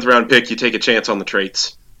a 7th round pick. You take a chance on the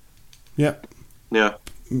traits. Yeah. Yeah.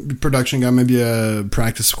 Production guy, maybe a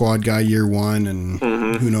practice squad guy year one, and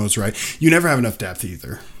who knows, right? You never have enough depth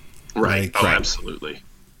either. Right. Absolutely.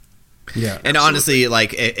 Yeah. And honestly,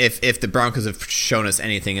 like if the Broncos have shown us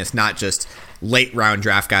anything, it's not just late round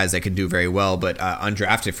draft guys that can do very well, but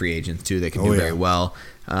undrafted free agents too that can do very well.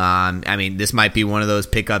 This might be one of those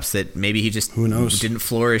pickups that maybe he just didn't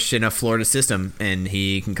flourish in a Florida system, and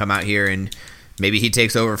he can come out here and maybe he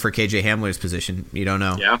takes over for KJ Hamler's position. You don't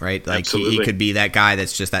know, right? Like he could be that guy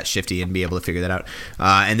that's just that shifty and be able to figure that out.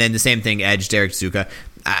 And then the same thing, edge Derek Zuka.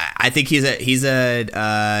 I think he's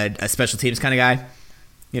a special teams kind of guy.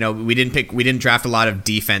 We didn't draft a lot of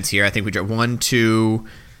defense here. I think we drafted 1, 2,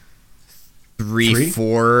 3,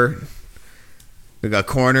 4. We got a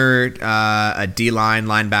corner, a D-line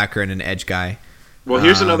linebacker, and an edge guy. Well,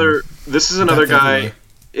 here's another. This is another guy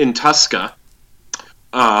in Tuska,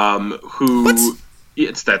 who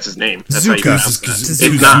that's his name. That's how you pronounce that.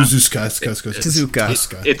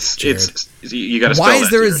 Tezuka. It's you got to spell Why is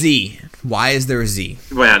that, there a Jared. Z? Why is there a Z?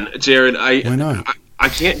 Man, Jared, Why not? I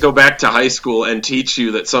can't go back to high school and teach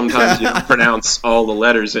you that sometimes you don't pronounce all the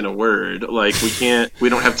letters in a word. Like we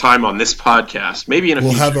don't have time on this podcast. Maybe in a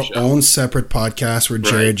we'll future have our show. own separate podcast where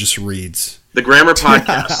Jared just reads. The Grammar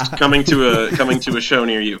Podcast coming to a show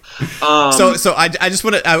near you. So I just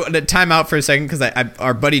want to time out for a second because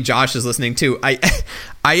our buddy Josh is listening too.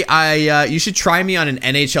 You should try me on an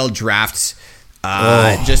NHL draft.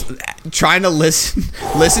 Just trying to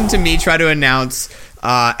listen to me try to announce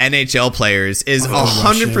NHL players is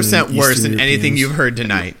 100% worse than anything you've heard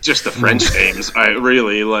tonight. Just the French names. I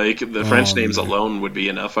really like the French names alone would be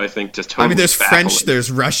enough, I think, to totally there's baffle French, it. there's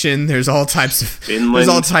Russian, there's all types of Finland. there's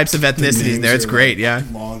all types of ethnicities in there. It's great, yeah.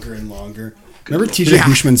 Longer and longer. Remember TJ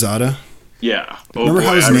Hushmanzada? Yeah. Remember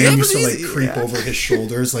how his name used to creep over his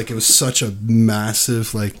shoulders? Like it was such a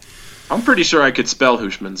massive I'm pretty sure I could spell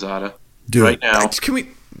Hushmanzada right now. Can we?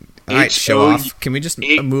 All right, show off. Can we just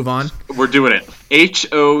move on? We're doing it.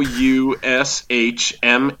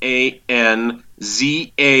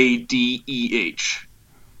 Houshmanzadeh.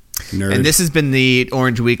 Nerd. And this has been the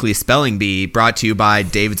Orange Weekly Spelling Bee, brought to you by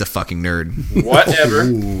David's a fucking nerd. Whatever.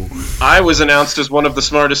 I was announced as one of the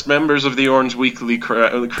smartest members of the Orange Weekly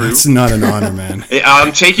crew. That's not an honor, man.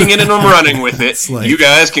 I'm taking it and I'm running with it. You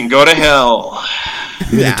guys can go to hell.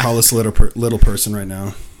 You're the tallest little person right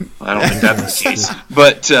now. I don't think that's the case.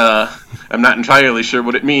 But I'm not entirely sure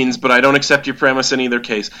what it means, but I don't accept your premise in either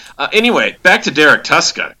case. Anyway, back to Derek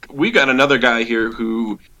Tuska. We got another guy here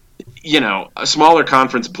who, a smaller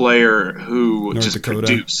conference player who North just Dakota.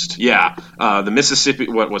 produced. Yeah. The Mississippi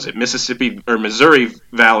or Missouri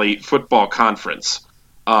Valley Football Conference.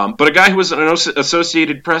 But a guy who was an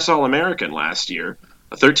Associated Press All-American last year.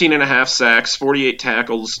 13.5 sacks, 48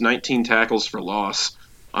 tackles, 19 tackles for loss.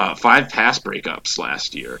 5 pass breakups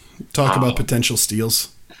last year. Talk about potential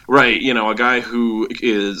steals. Right, a guy who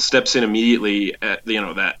steps in immediately at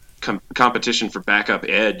that competition for backup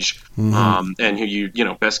edge, and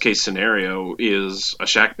who best case scenario is a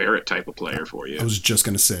Shaq Barrett type of player for you. I was just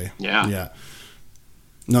gonna say, yeah.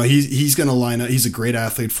 No, he's gonna line up. He's a great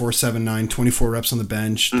athlete. 4.79, 24 reps on the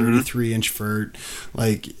bench, 33-inch vert.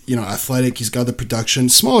 Athletic. He's got the production.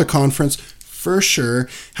 Smaller conference for sure.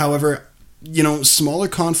 However, smaller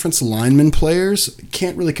conference lineman players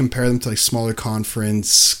can't really compare them to smaller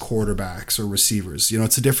conference quarterbacks or receivers.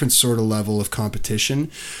 It's a different sort of level of competition.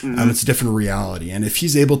 It's a different reality. And if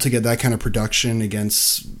he's able to get that kind of production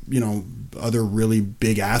against, other really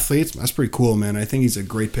big athletes, that's pretty cool, man. I think he's a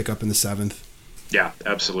great pickup in the 7th. Yeah,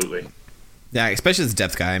 absolutely. Yeah, especially as a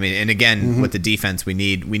depth guy. And again, with the defense, we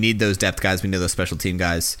need those depth guys. We need those special team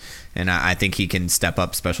guys. And I think he can step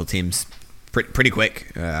up special teams pretty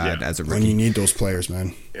quick as a rookie. When you need those players,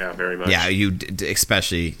 man. Yeah, very much. Yeah,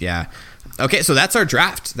 especially. Okay, so that's our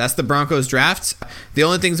draft. That's the Broncos draft. The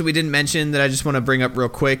only things that we didn't mention that I just want to bring up real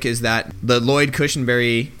quick is that the Lloyd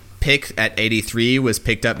Cushenberry pick at 83 was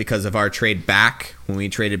picked up because of our trade back, when we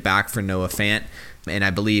traded back for Noah Fant. And I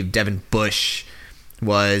believe Devin Bush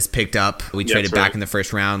was picked up. We traded back in the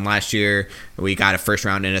first round last year. We got a first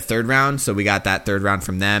round and a third round, so we got that third round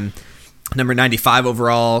from them. Number 95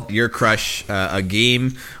 overall, your crush, a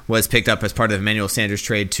game, was picked up as part of the Emmanuel Sanders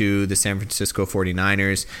trade to the San Francisco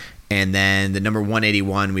 49ers. And then the number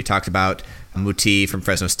 181, we talked about Muti from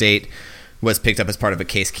Fresno State. was picked up as part of a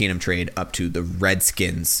Case Keenum trade up to the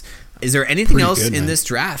Redskins. Is there anything else in this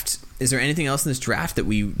draft? Is there anything else in this draft that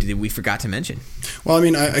we forgot to mention? Well, I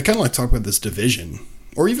mean, I kind of like to talk about this division,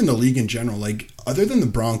 or even the league in general. Like, other than the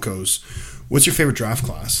Broncos, what's your favorite draft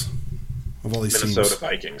class of all these Minnesota teams?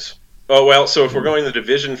 Vikings. Oh, well, so if we're going the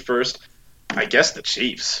division first, I guess the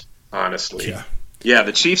Chiefs, honestly. Yeah,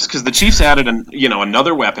 the Chiefs, because the Chiefs added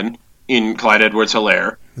another weapon in Clyde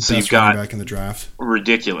Edwards-Helaire. So you've got back in the draft.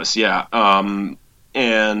 Ridiculous, yeah.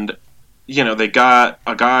 And they got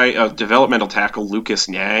a developmental tackle, Lucas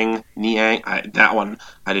Niang. That one,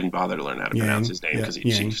 I didn't bother to learn how to pronounce his name because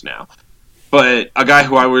he's Chiefs now. But a guy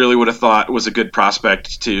who I really would have thought was a good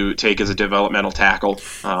prospect to take as a developmental tackle.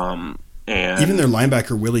 And even their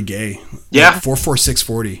linebacker, Willie Gay. Yeah. 4.46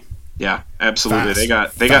 40. Yeah, absolutely.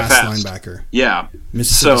 Fast. They got fast linebacker. Yeah.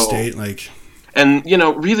 Mississippi State, like. And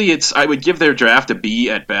really, I would give their draft a B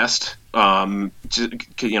at best. They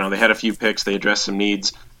had a few picks, they addressed some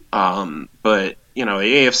needs. But the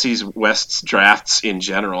AFC's West's drafts in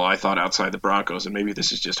general, I thought outside the Broncos, and maybe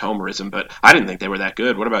this is just homerism, but I didn't think they were that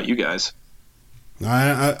good. What about you guys?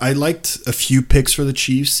 I liked a few picks for the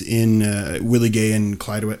Chiefs in Willie Gay and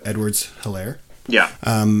Clyde Edwards-Helaire. Yeah.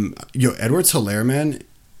 Edwards-Helaire, man,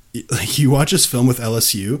 like, you watch his film with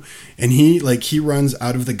LSU, and he runs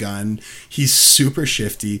out of the gun. He's super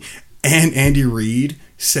shifty, and Andy Reid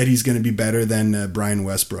said he's going to be better than Brian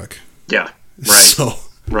Westbrook. Yeah, right. So,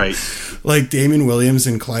 right, like Damien Williams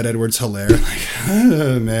and Clyde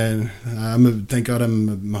Edwards-Helaire, man, thank God I'm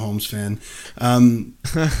a Mahomes fan.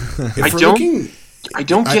 I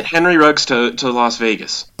don't get Henry Ruggs to Las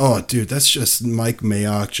Vegas. Oh, dude, that's just Mike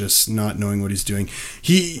Mayock just not knowing what he's doing.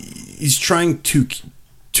 He's trying too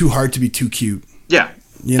hard to be too cute. Yeah,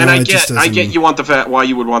 and I get you want why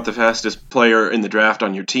you would want the fastest player in the draft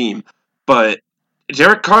on your team, but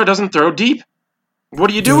Derek Carr doesn't throw deep. What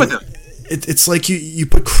do you do with him? It's like you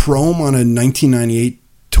put chrome on a 1998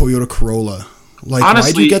 Toyota Corolla. Like,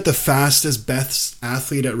 honestly, why do you get the fastest, best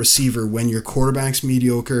athlete at receiver when your quarterback's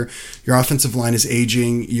mediocre, your offensive line is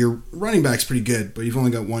aging, your running back's pretty good, but you've only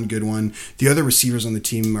got one good one. The other receivers on the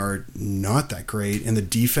team are not that great, and the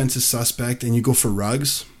defense is suspect, and you go for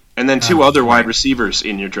Ruggs. And then two other wide receivers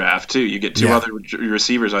in your draft, too. You get two other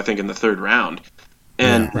receivers, I think, in the third round.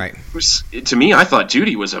 And to me, I thought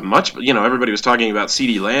Jeudy was a much... everybody was talking about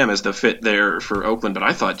CeeDee Lamb as the fit there for Oakland, but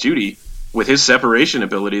I thought Jeudy, with his separation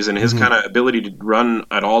abilities and his kind of ability to run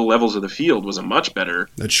at all levels of the field, was a much better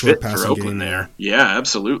fit for Oakland there. Yeah,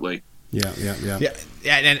 absolutely. Yeah.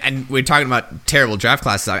 And we're talking about terrible draft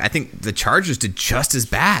classes. I think the Chargers did just as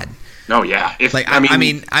bad. Oh yeah,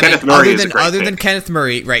 Kenneth Murray other than Kenneth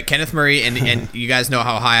Murray, right? Kenneth Murray, and you guys know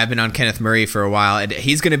how high I've been on Kenneth Murray for a while. And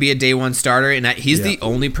he's going to be a day one starter, and he's the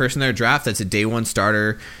only person in their draft that's a day one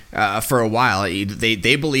starter for a while.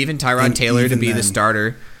 They believe in Tyrod Taylor to be the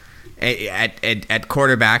starter at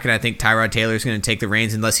quarterback, and I think Tyrod Taylor is going to take the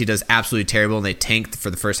reins unless he does absolutely terrible and they tank for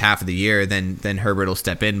the first half of the year. Then Herbert will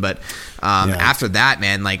step in, but after that,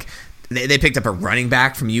 man, like. They picked up a running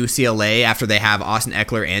back from UCLA after they have Austin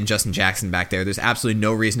Eckler and Justin Jackson back there. There's absolutely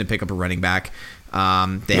no reason to pick up a running back.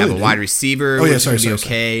 They have a wide receiver, which is going to be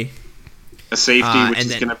okay. A safety, which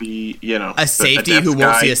is going to be, a safety who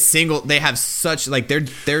won't see a single. They have such their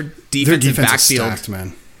defensive backfield is stacked,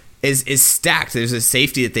 man. Is stacked. There's a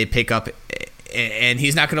safety that they pick up, and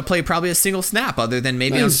he's not going to play probably a single snap other than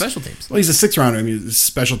maybe on special teams. Well, he's a sixth rounder. I mean,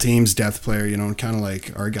 special teams, depth player, kind of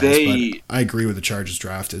like our guys. But I agree with the Chargers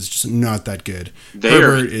draft. It's just not that good.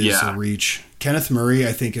 Herbert is a reach. Kenneth Murray,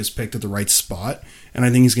 I think, is picked at the right spot, and I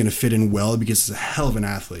think he's going to fit in well because he's a hell of an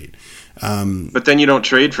athlete. But then you don't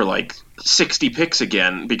trade for 60 picks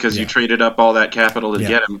again because you traded up all that capital to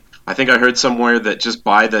get him. I think I heard somewhere that just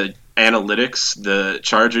by the analytics, the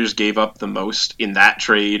Chargers gave up the most in that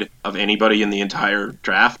trade of anybody in the entire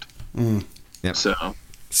draft. Yep. So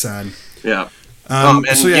sad. Yeah. Go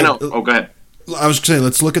ahead. I was going to say,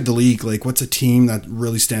 let's look at the league. What's a team that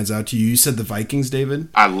really stands out to you? You said the Vikings, David?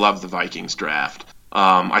 I love the Vikings draft.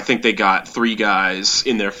 I think they got 3 guys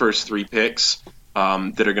in their first 3 picks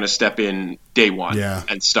that are going to step in day one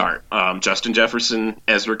and start. Justin Jefferson,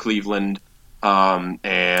 Ezra Cleveland, and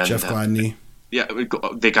Jeff Gladney. Yeah,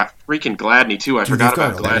 they got freaking Gladney too. I forgot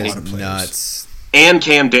about Gladney. Nuts. And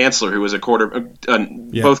Cam Dantzler, who was a quarter.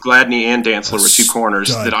 Both Gladney and Dantzler were 2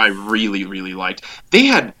 corners that I really, really liked. They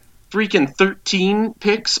had freaking 13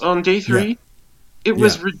 picks on day 3. Yeah. It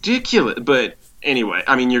was ridiculous. But anyway,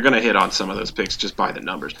 I mean, you're going to hit on some of those picks just by the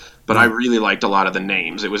numbers. But I really liked a lot of the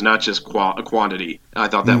names. It was not just quantity. I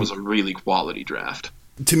thought that was a really quality draft.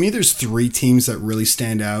 to me, there's three teams that really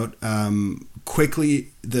stand out. Quickly,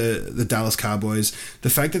 the Dallas Cowboys. The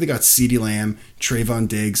fact that they got CeeDee Lamb, Trayvon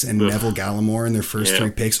Diggs, and Neville Gallimore in their first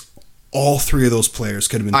three picks. All three of those players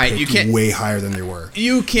could have been picked way higher than they were.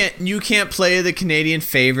 You can't play the Canadian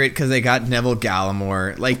favorite because they got Neville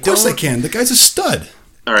Gallimore. Like, of course they can. The guy's a stud.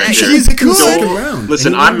 All right, he's good.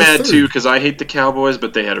 Listen, I'm mad too because I hate the Cowboys,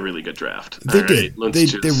 but they had a really good draft. They did.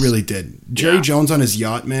 They really did. Jerry Jones on his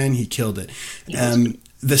yacht, man, he killed it.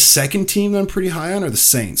 The second team that I'm pretty high on are the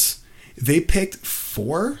Saints. They picked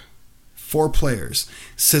four players.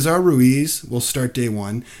 Cesar Ruiz will start day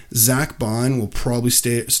one. Zach Bond will probably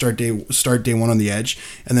start day one on the edge,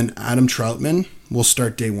 and then Adam Troutman will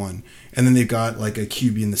start day one. And then they've got like a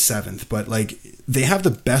QB in the seventh. But like they have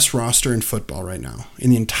the best roster in football right now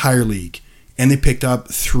in the entire league, and they picked up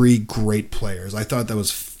three great players. I thought that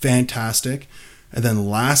was fantastic. And then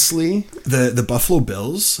lastly, the Buffalo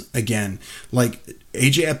Bills again, like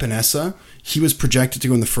AJ Epinesa. He was projected to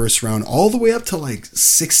go in the first round all the way up to like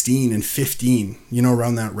 16 and 15,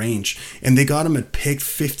 around that range. And they got him at pick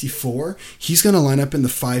 54. He's going to line up in the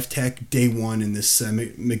 5-tech day one in this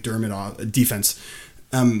McDermott defense.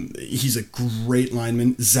 He's a great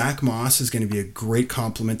lineman. Zach Moss is going to be a great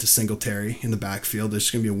complement to Singletary in the backfield. There's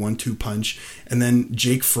going to be a 1-2 punch. And then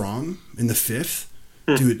Jake Fromm in the fifth.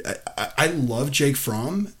 Dude, I love Jake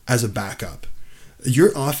Fromm as a backup.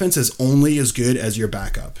 Your offense is only as good as your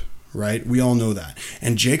backup. Right? We all know that.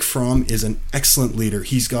 And Jake Fromm is an excellent leader.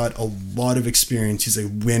 He's got a lot of experience. He's a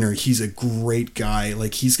winner. He's a great guy.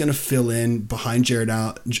 Like, he's going to fill in behind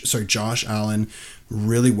Josh Allen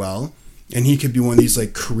really well. And he could be one of these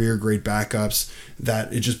like career great backups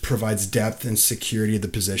that it just provides depth and security at the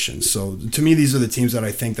position. So to me, these are the teams that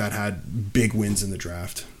I think that had big wins in the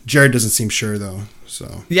draft. Jared doesn't seem sure though.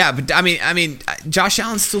 So yeah, but I mean, Josh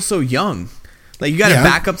Allen's still so young. Like, you got a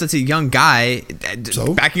backup that's a young guy,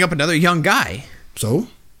 backing up another young guy. So?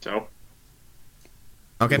 Okay.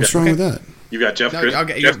 What's wrong with that? You got Jeff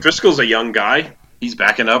Driscoll's a young guy. He's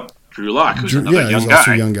backing up Drew Lock, who's another young guy.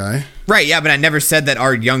 Also a young guy. Right, yeah, but I never said that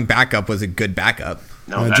our young backup was a good backup.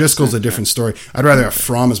 No, Driscoll's a different story. I'd rather have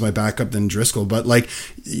Fromm as my backup than Driscoll. But, like,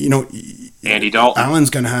 Andy Dalton. Allen's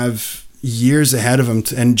going to have years ahead of him,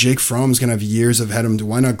 and Jake Fromm's going to have years ahead of him.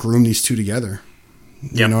 Why not groom these two together?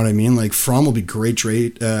 You know what I mean? Like, Fromm will be great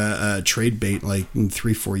trade bait like in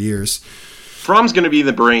 3-4 years. Fromm's going to be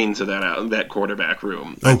the brains of that quarterback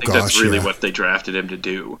room. I think that's really what they drafted him to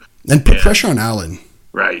do. And put pressure on Allen.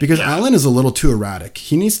 Right. Because Allen is a little too erratic.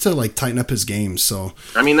 He needs to like tighten up his game. So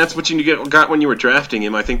I mean, that's what you got when you were drafting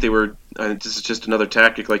him. I think they were this is just another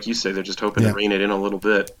tactic, like you say. They're just hoping to rein it in a little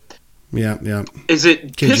bit. Yeah. Is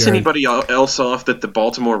it piss anybody else off that the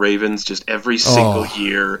Baltimore Ravens just every single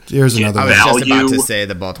year here's another I was just about to say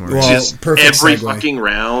the Baltimore Ravens. Just every fucking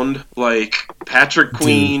round, like Patrick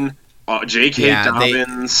Queen, J.K.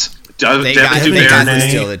 Dobbins, they got the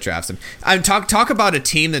steal that drafts him. Talk about a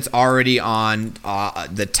team that's already on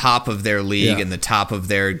the top of their league and the top of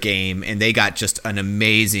their game, and they got just an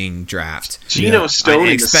amazing draft. Geno Stone,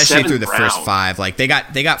 especially through the round. first five. Like they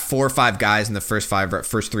got 4 or 5 guys in the first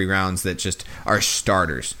 3 rounds that just are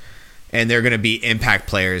starters, and they're going to be impact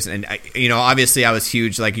players. And obviously, I was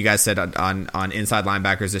huge, like you guys said, on inside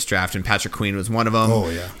linebackers this draft, and Patrick Queen was one of them. Oh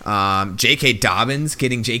yeah. J.K. Dobbins,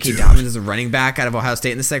 getting J.K. Dobbins as a running back out of Ohio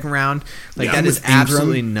State in the second round, that is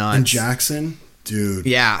absolutely nuts. And Jackson, dude.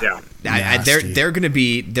 Yeah. They're going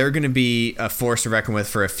to be a force to reckon with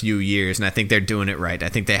for a few years, and I think they're doing it right. I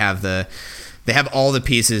think they have all the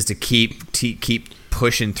pieces to keep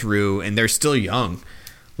pushing through, and they're still young.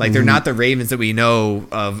 Like, they're not the Ravens that we know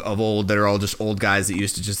of old that are all just old guys that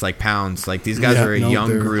used to just like pounds. Like, these guys are a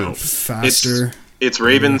young group. Faster. It's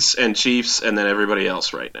Ravens and Chiefs and then everybody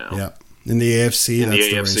else right now. Yeah. In the AFC, that's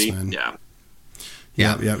the race, man.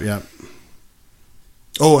 Yeah. Yep.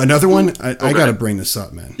 Oh, another one? I got to bring this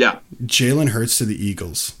up, man. Yeah. Jalen Hurts to the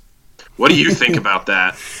Eagles. What do you think about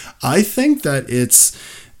that? I think that it's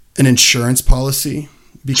an insurance policy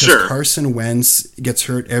because Carson Wentz gets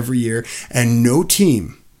hurt every year, and no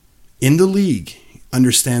team in the league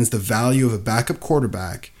understands the value of a backup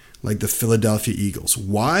quarterback like the Philadelphia Eagles.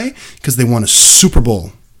 Why? Because they won a Super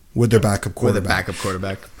Bowl with their backup quarterback.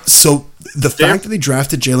 So the fact that they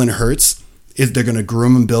drafted Jalen Hurts is they're going to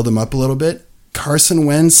groom and build him up a little bit. Carson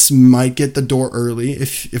Wentz might get the door early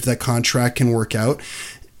if that contract can work out.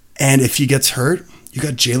 And if he gets hurt, you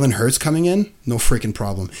got Jalen Hurts coming in, no freaking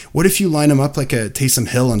problem. What if you line him up like a Taysom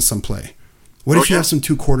Hill on some play? What if you have some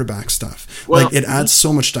 2 quarterback stuff? Well, like, it adds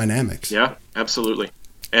so much dynamics. Yeah, absolutely.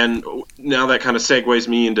 And now that kind of segues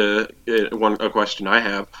me into a question I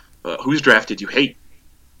have. Whose draft did you hate?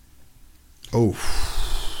 Oh.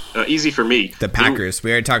 Easy for me. The Packers.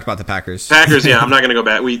 We already talked about the Packers. Packers, yeah, I'm not going to go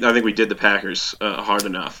back. I think we did the Packers hard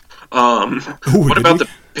enough. What about the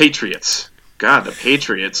Patriots? God, the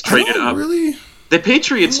Patriots traded up. Really? The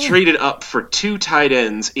Patriots traded up for 2 tight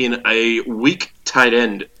ends in a weak tight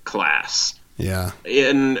end class. Yeah.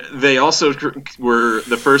 And they also were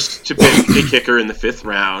the first to pick a kicker in the 5th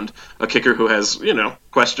round, a kicker who has,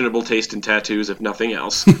 questionable taste in tattoos, if nothing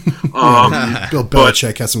else. Bill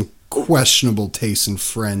Belichick has some questionable taste in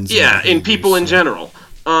friends. Yeah, in people in general.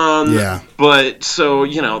 Yeah. But, so,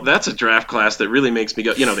 that's a draft class that really makes me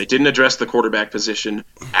go, they didn't address the quarterback position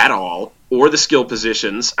at all, or the skill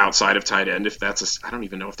positions outside of tight end, I don't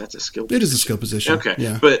even know if that's a skill position. It is a skill position. Okay.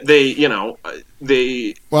 Yeah. But they,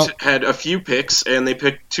 had a few picks, and they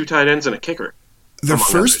picked 2 tight ends and a kicker. Their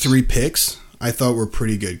first 3 picks, I thought, were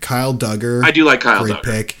pretty good. Kyle Duggar. I do like Kyle Great Duggar.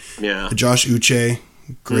 pick. Yeah. Josh Uche.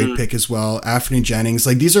 Great pick as well. Anthony Jennings.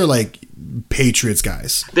 These are Patriots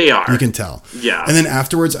guys. They are. You can tell. Yeah. And then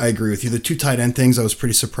afterwards, I agree with you. The 2 tight end things, I was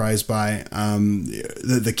pretty surprised by.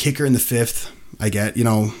 The kicker in the 5th, I get.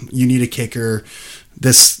 You need a kicker.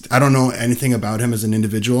 I don't know anything about him as an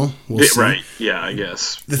individual. We'll see. Right. Yeah, I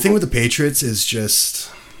guess. The thing with the Patriots is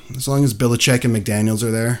just, as long as Belichick and McDaniels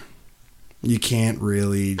are there, you can't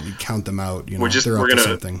really count them out. They're up to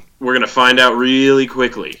something. We're gonna find out really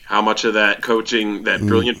quickly how much of that coaching, that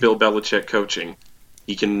brilliant Bill Belichick coaching,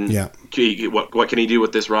 he can. Yeah. What can he do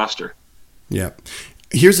with this roster? Yeah.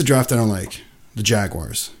 Here's the draft I don't like: the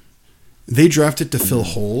Jaguars. They drafted to fill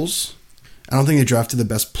holes. I don't think they drafted the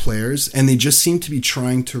best players, and they just seem to be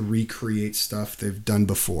trying to recreate stuff they've done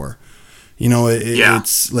before.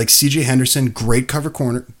 It's like C.J. Henderson, great cover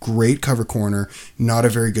corner, not a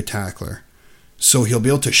very good tackler. So he'll be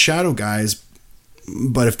able to shadow guys,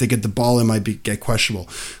 but if they get the ball, it might get questionable.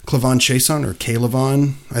 Clavon Chason or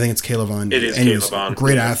Kaylavon, I think it's Kaylavon. It is Kaylavon.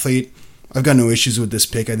 Great athlete. I've got no issues with this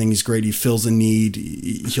pick. I think he's great. He fills a need.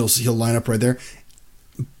 He'll line up right there.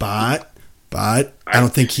 But I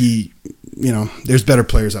don't think there's better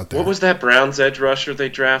players out there. What was that Browns edge rusher they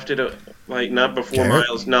drafted? Not before Garrett?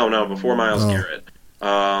 Miles. No, before Miles Garrett.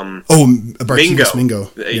 Barkevius Mingo.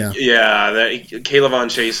 Yeah, Kaylavon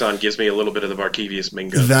Chason gives me a little bit of the Barkevius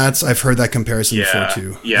Mingo. I've heard that comparison before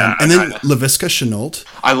too. Yeah, and then Laviska Shenault.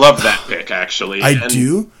 I love that pick actually. I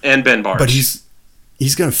do. And Ben Barnes. But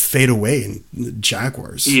he's going to fade away in the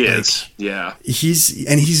Jaguars. He is. Yeah.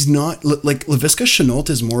 He's not Laviska Shenault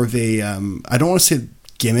is more of a I don't want to say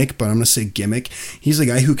gimmick, but I'm going to say gimmick. He's a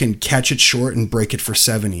guy who can catch it short and break it for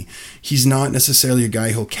 70. He's not necessarily a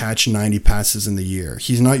guy who'll catch 90 passes in the year.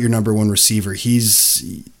 He's not your number 1 receiver.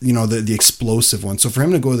 He's the explosive one. So for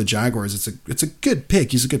him to go to the Jaguars, it's a good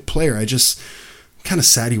pick. He's a good player. I just kind of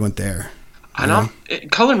sad he went there.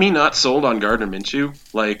 Color me not sold on Gardner Minshew.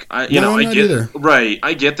 I get either. Right.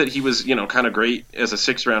 I get that he was kind of great as a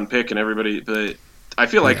 6th round pick and everybody, but I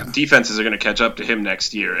feel like defenses are going to catch up to him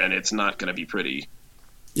next year, and it's not going to be pretty.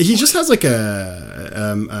 He just has a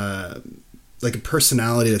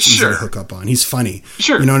personality that's easy to hook up on. He's funny.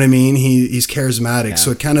 Sure. You know what I mean? He's charismatic. Yeah.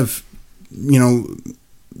 So it kind of,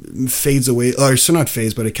 fades away. Or so not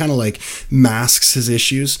fades, but it kind of masks his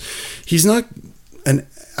issues. He's not an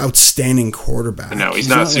outstanding quarterback. No, he's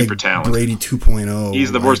not super talented. Brady 2.0.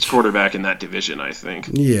 He's the worst quarterback in that division, I think.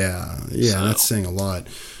 Yeah, that's saying a lot.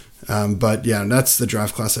 But yeah, that's the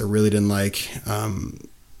draft class I really didn't like.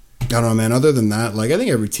 I don't know, man. Other than that, I think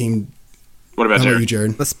every team. What about Jared? You,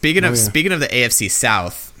 Jared? Well, speaking of the AFC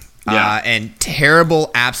South, Yeah. And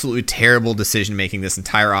absolutely terrible decision making this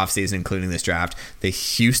entire offseason, including this draft. The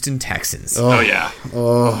Houston Texans. Oh yeah.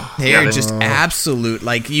 They're just absolute.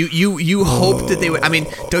 Like you hope that they would. I mean,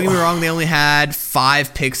 don't get me wrong. They only had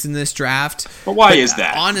 5 picks in this draft. But why is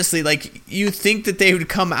that? Honestly, like you think that they would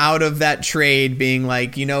come out of that trade being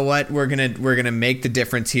like, you know what, we're gonna make the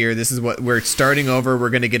difference here. This is what we're starting over. We're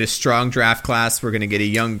gonna get a strong draft class. We're gonna get a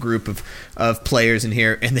young group of players in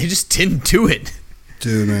here, and they just didn't do it.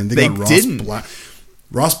 Dude, man, they got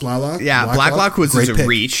Ross Blacklock. Yeah, Blacklock was a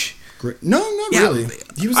reach. Great. No, not really.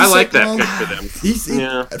 He was. I like that pick for them. He's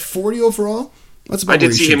at 40 overall. That's about I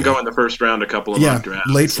did see him go in the first round a couple of mock drafts.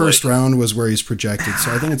 Late first round was where he's projected,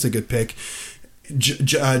 so I think it's a good pick.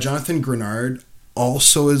 Jonathan Grenard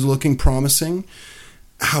also is looking promising.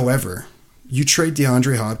 However, you trade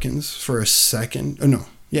DeAndre Hopkins for a second.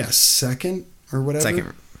 Second or whatever.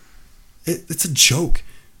 Second. It's a joke.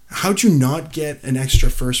 How'd you not get an extra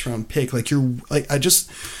first round pick? I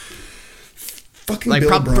just fucking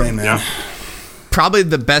Bill O'Brien, man. Yeah. Probably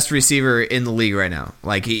the best receiver in the league right now.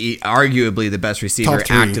 Like he arguably the best receiver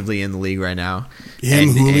actively in the league right now.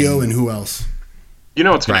 Julio, and who else? You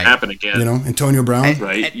know what's going Right. to happen again. You know, Antonio Brown.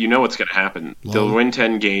 Right, you know what's going to happen. They'll win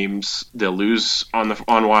 10 games. They'll lose on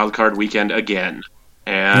wild card weekend again,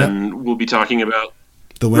 and we'll be talking about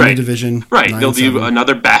They'll win the division. Right, they'll do 9-7.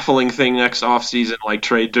 another baffling thing next offseason, like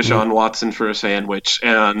trade Deshaun Watson for a sandwich,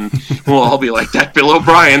 and we'll all be like, "That Bill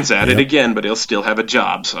O'Brien's at it again," but he'll still have a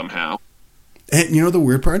job somehow. And you know the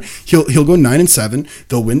weird part? He'll go 9-7.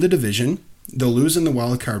 They'll win the division. They'll lose in the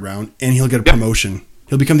wild card round, and he'll get a promotion.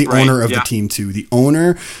 He'll become the owner of the team too. The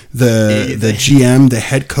owner, the GM, the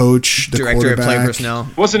head coach, the director of quarterback. player personnel.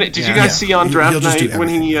 Wasn't it? Did you guys see on He'll draft just do night when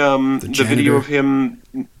he the video of him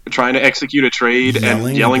trying to execute a trade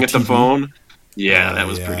and yelling at the TV. phone? Yeah, that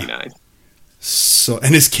was pretty nice. So,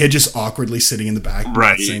 and his kid just awkwardly sitting in the back, not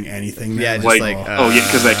Right. saying anything. Yeah, man. just Like, like, oh yeah,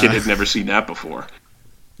 because that kid had never seen that before,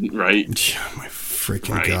 right? Yeah, my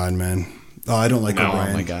freaking god, man. Oh, I don't like No. O'Brien.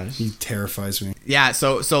 Oh my God. He terrifies me. Yeah,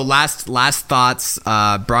 so last thoughts,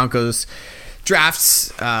 Broncos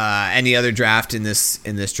drafts, any other draft in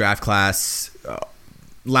this draft class,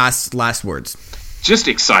 last words. Just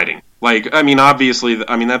exciting. Like, I mean, obviously,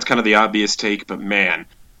 that's kind of the obvious take, but man,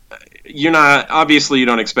 you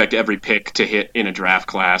don't expect every pick to hit in a draft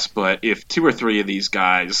class, but if 2 or 3 of these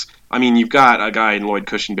guys, I mean, you've got a guy in Lloyd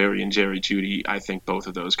Cushenberry and Jerry Jeudy, I think both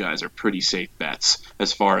of those guys are pretty safe bets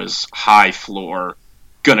as far as high floor,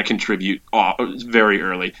 gonna contribute very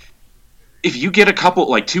early. If you get a couple,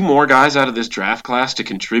 like 2 more guys out of this draft class to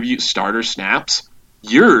contribute starter snaps,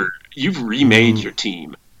 you've remade your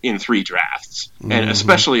team in 3 drafts, and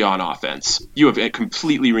especially on offense, you have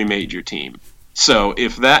completely remade your team. So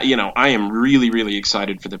if that, I am really, really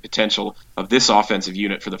excited for the potential of this offensive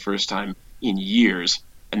unit for the first time in years.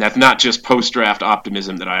 And that's not just post-draft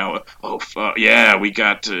optimism that we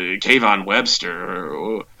got Kayvon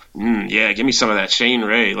Webster. Give me some of that Shane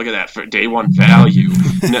Ray. Look at that for day one value.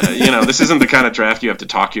 No, this isn't the kind of draft you have to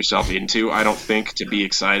talk yourself into, I don't think, to be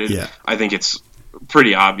excited. Yeah. I think it's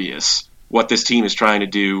pretty obvious what this team is trying to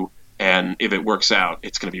do, and if it works out,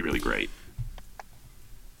 it's going to be really great.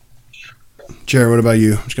 Jared, what about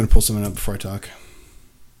you? I'm just going to pull something up before I talk.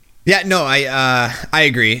 Yeah, no, I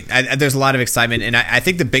agree. There's a lot of excitement, and I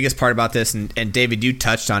think the biggest part about this, and David, you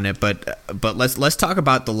touched on it, but let's talk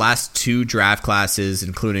about the last 2 draft classes,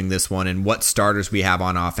 including this one, and what starters we have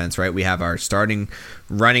on offense. Right, we have our starting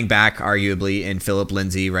running back, arguably, in Phillip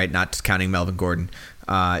Lindsay. Right, not counting Melvin Gordon.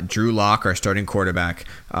 Drew Lock, our starting quarterback,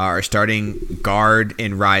 our starting guard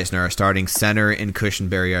in Reisner, our starting center in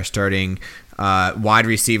Cushenberry, our starting wide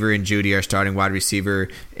receiver in Jeudy, our starting wide receiver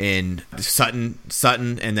in Sutton,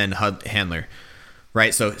 and then Handler.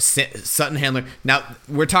 Right, so Sutton, Handler. Now,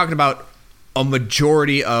 we're talking about a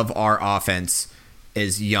majority of our offense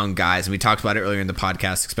is young guys, and we talked about it earlier in the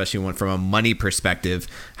podcast, especially from a money perspective,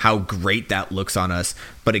 how great that looks on us.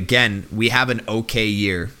 But again, we have an okay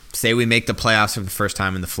year. Say we make the playoffs for the first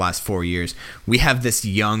time in the last 4 years. We have this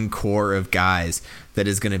young core of guys that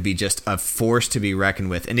is going to be just a force to be reckoned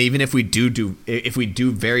with. And even if we do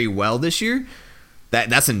very well this year,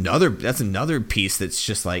 that's another piece that's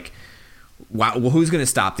just like, wow, well, who's going to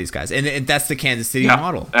stop these guys? And that's the Kansas City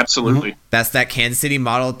model. Absolutely. That's that Kansas City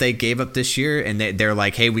model that they gave up this year, and they're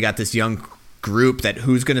like, hey, we got this young group that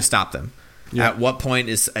who's going to stop them? Yeah. At what point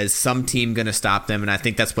is some team going to stop them? And I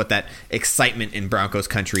think that's what that excitement in Broncos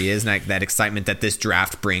country is, and that excitement that this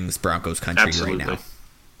draft brings Broncos country right now.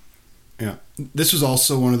 Yeah, this was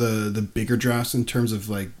also one of the bigger drafts in terms of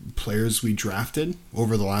like players we drafted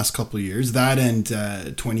over the last couple of years. That and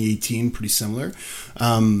 2018, pretty similar.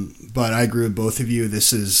 But I agree with both of you.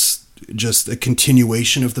 This is just a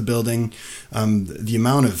continuation of the building. The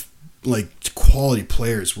amount of like quality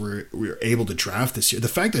players we were able to draft this year. The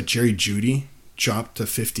fact that Jerry Jeudy dropped to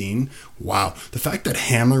 15, wow. The fact that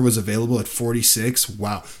Hamler was available at 46,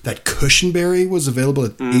 wow. That Cushenberry was available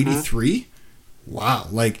at 83, wow.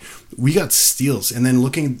 Like, we got steals. And then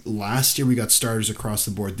looking last year, we got starters across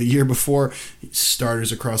the board. The year before,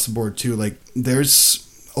 starters across the board too. Like,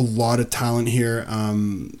 there's a lot of talent here.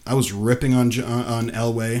 I was ripping on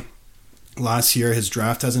Elway last year. His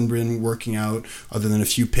draft hasn't been working out other than a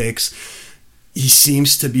few picks. He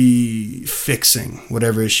seems to be fixing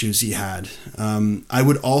whatever issues he had. I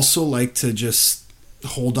would also like to just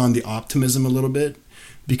hold on the optimism a little bit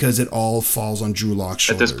because it all falls on Drew Lock's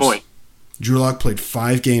shoulders. At this point. Drew Lock played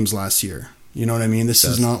 5 games last year. You know what I mean? This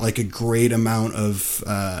is not like a great amount of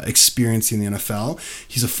experience in the NFL.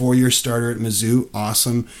 He's a 4-year starter at Mizzou.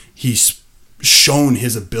 Awesome. He's shown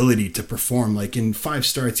his ability to perform. Like in 5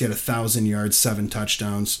 starts, he had 1,000 yards, 7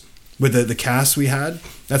 touchdowns. With the cast we had,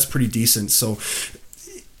 that's pretty decent. So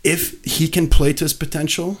if he can play to his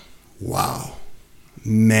potential, wow,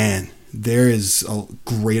 man, there is a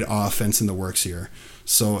great offense in the works here.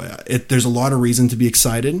 So there's a lot of reason to be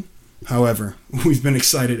excited. However, we've been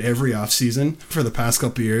excited every offseason for the past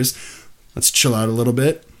couple of years. Let's chill out a little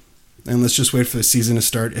bit, and let's just wait for the season to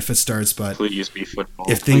start if it starts. But please be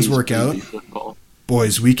football. If things work out,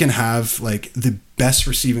 boys, we can have like the best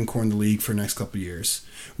receiving core in the league for the next couple of years.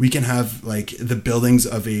 We can have like the buildings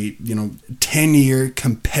of a 10-year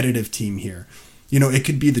competitive team here. It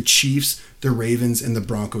could be the Chiefs, the Ravens, and the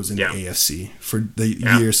Broncos in the AFC for the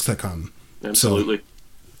years to come. Absolutely.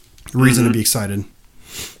 So, reason to be excited.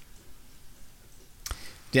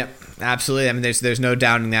 Yep, absolutely. I mean, there's no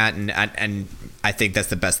doubting that, and I think that's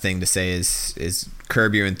the best thing to say is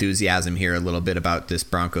curb your enthusiasm here a little bit about this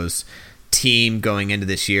Broncos team going into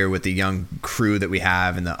this year with the young crew that we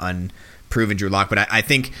have and the unproven Drew Lock. But I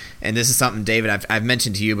think, and this is something, David, I've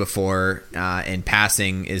mentioned to you before in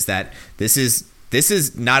passing, is that this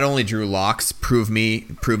is not only Drew Lock's prove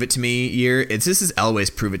it to me year. This is Elway's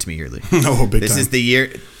prove it to me yearly. No, big this time.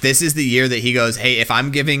 This is the year that he goes, hey, if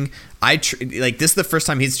I'm giving, this is the first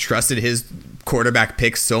time he's trusted his quarterback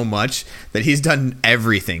pick so much that he's done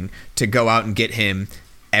everything to go out and get him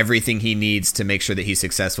everything he needs to make sure that he's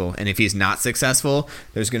successful. And if he's not successful,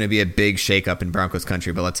 there's going to be a big shakeup in Broncos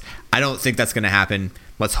country. But I don't think that's going to happen.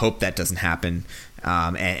 Let's hope that doesn't happen,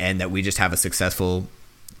 and that we just have a successful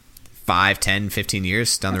 5, 10, 15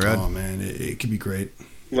 years down the road. Oh man, it could be great.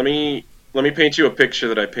 Let me paint you a picture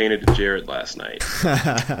that I painted to Jared last night.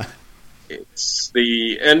 It's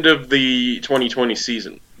the end of the 2020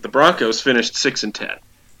 season. The Broncos finished 6-10,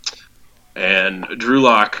 and Drew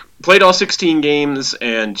Lock played all 16 games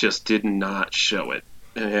and just did not show it.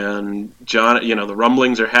 And John, the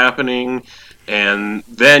rumblings are happening, and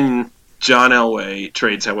then John Elway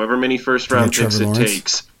trades however many first-round picks it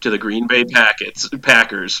takes to the Green Bay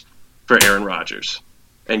Packers for Aaron Rodgers,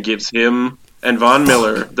 and gives him and Von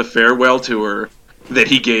Miller the farewell tour that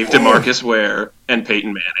he gave to Marcus Ware and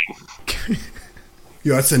Peyton Manning.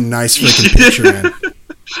 Yo, that's a nice freaking picture, man.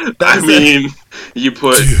 I mean, you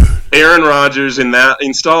put Aaron Rodgers in that,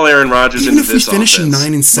 install Aaron Rodgers into this offense. Even if we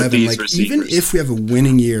finish 9-7, like even if we have a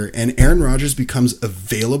winning year and Aaron Rodgers becomes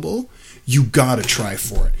available, you gotta try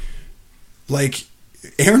for it. Like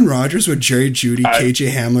Aaron Rodgers with Jerry Jeudy,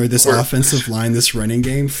 KJ Hamler, this offensive line, this running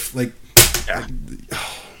game, like. Yeah.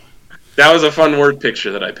 That was a fun word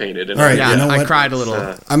picture that I painted. All right, yeah, I cried a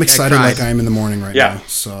little. I'm excited like I am in the morning right now.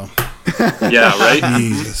 So. Yeah, right?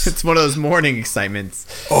 Jesus. It's one of those morning excitements.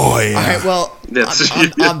 Oh, yeah. All right, well,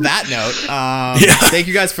 on that note, thank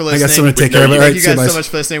you guys for listening. I got someone to take care of it. Thank you guys so much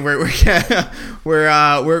for listening. We're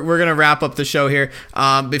gonna wrap up the show here.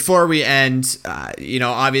 Before we end,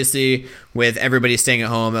 obviously with everybody staying at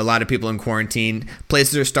home, a lot of people in quarantine,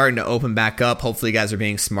 places are starting to open back up. Hopefully you guys are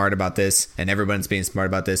being smart about this, and everyone's being smart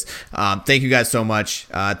about this. Thank you guys so much.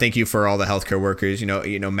 Thank you for all the healthcare workers.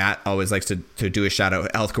 Matt always likes to do a shout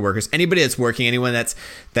out to healthcare workers. Anybody that's working, anyone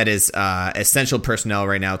that is essential personnel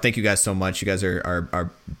right now. Thank you guys so much. You guys are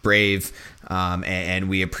brave, and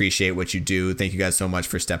we appreciate what you do. Thank you guys so much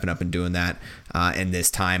for stepping up and doing that in this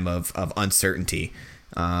time of uncertainty.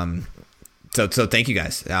 So thank you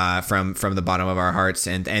guys from the bottom of our hearts,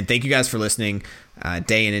 and thank you guys for listening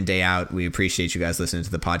day in and day out. We appreciate you guys listening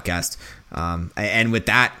to the podcast. And with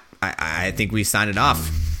that, I think we sign it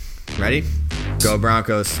off. Ready? Go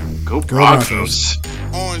Broncos. Go Broncos.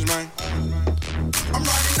 Orange, man.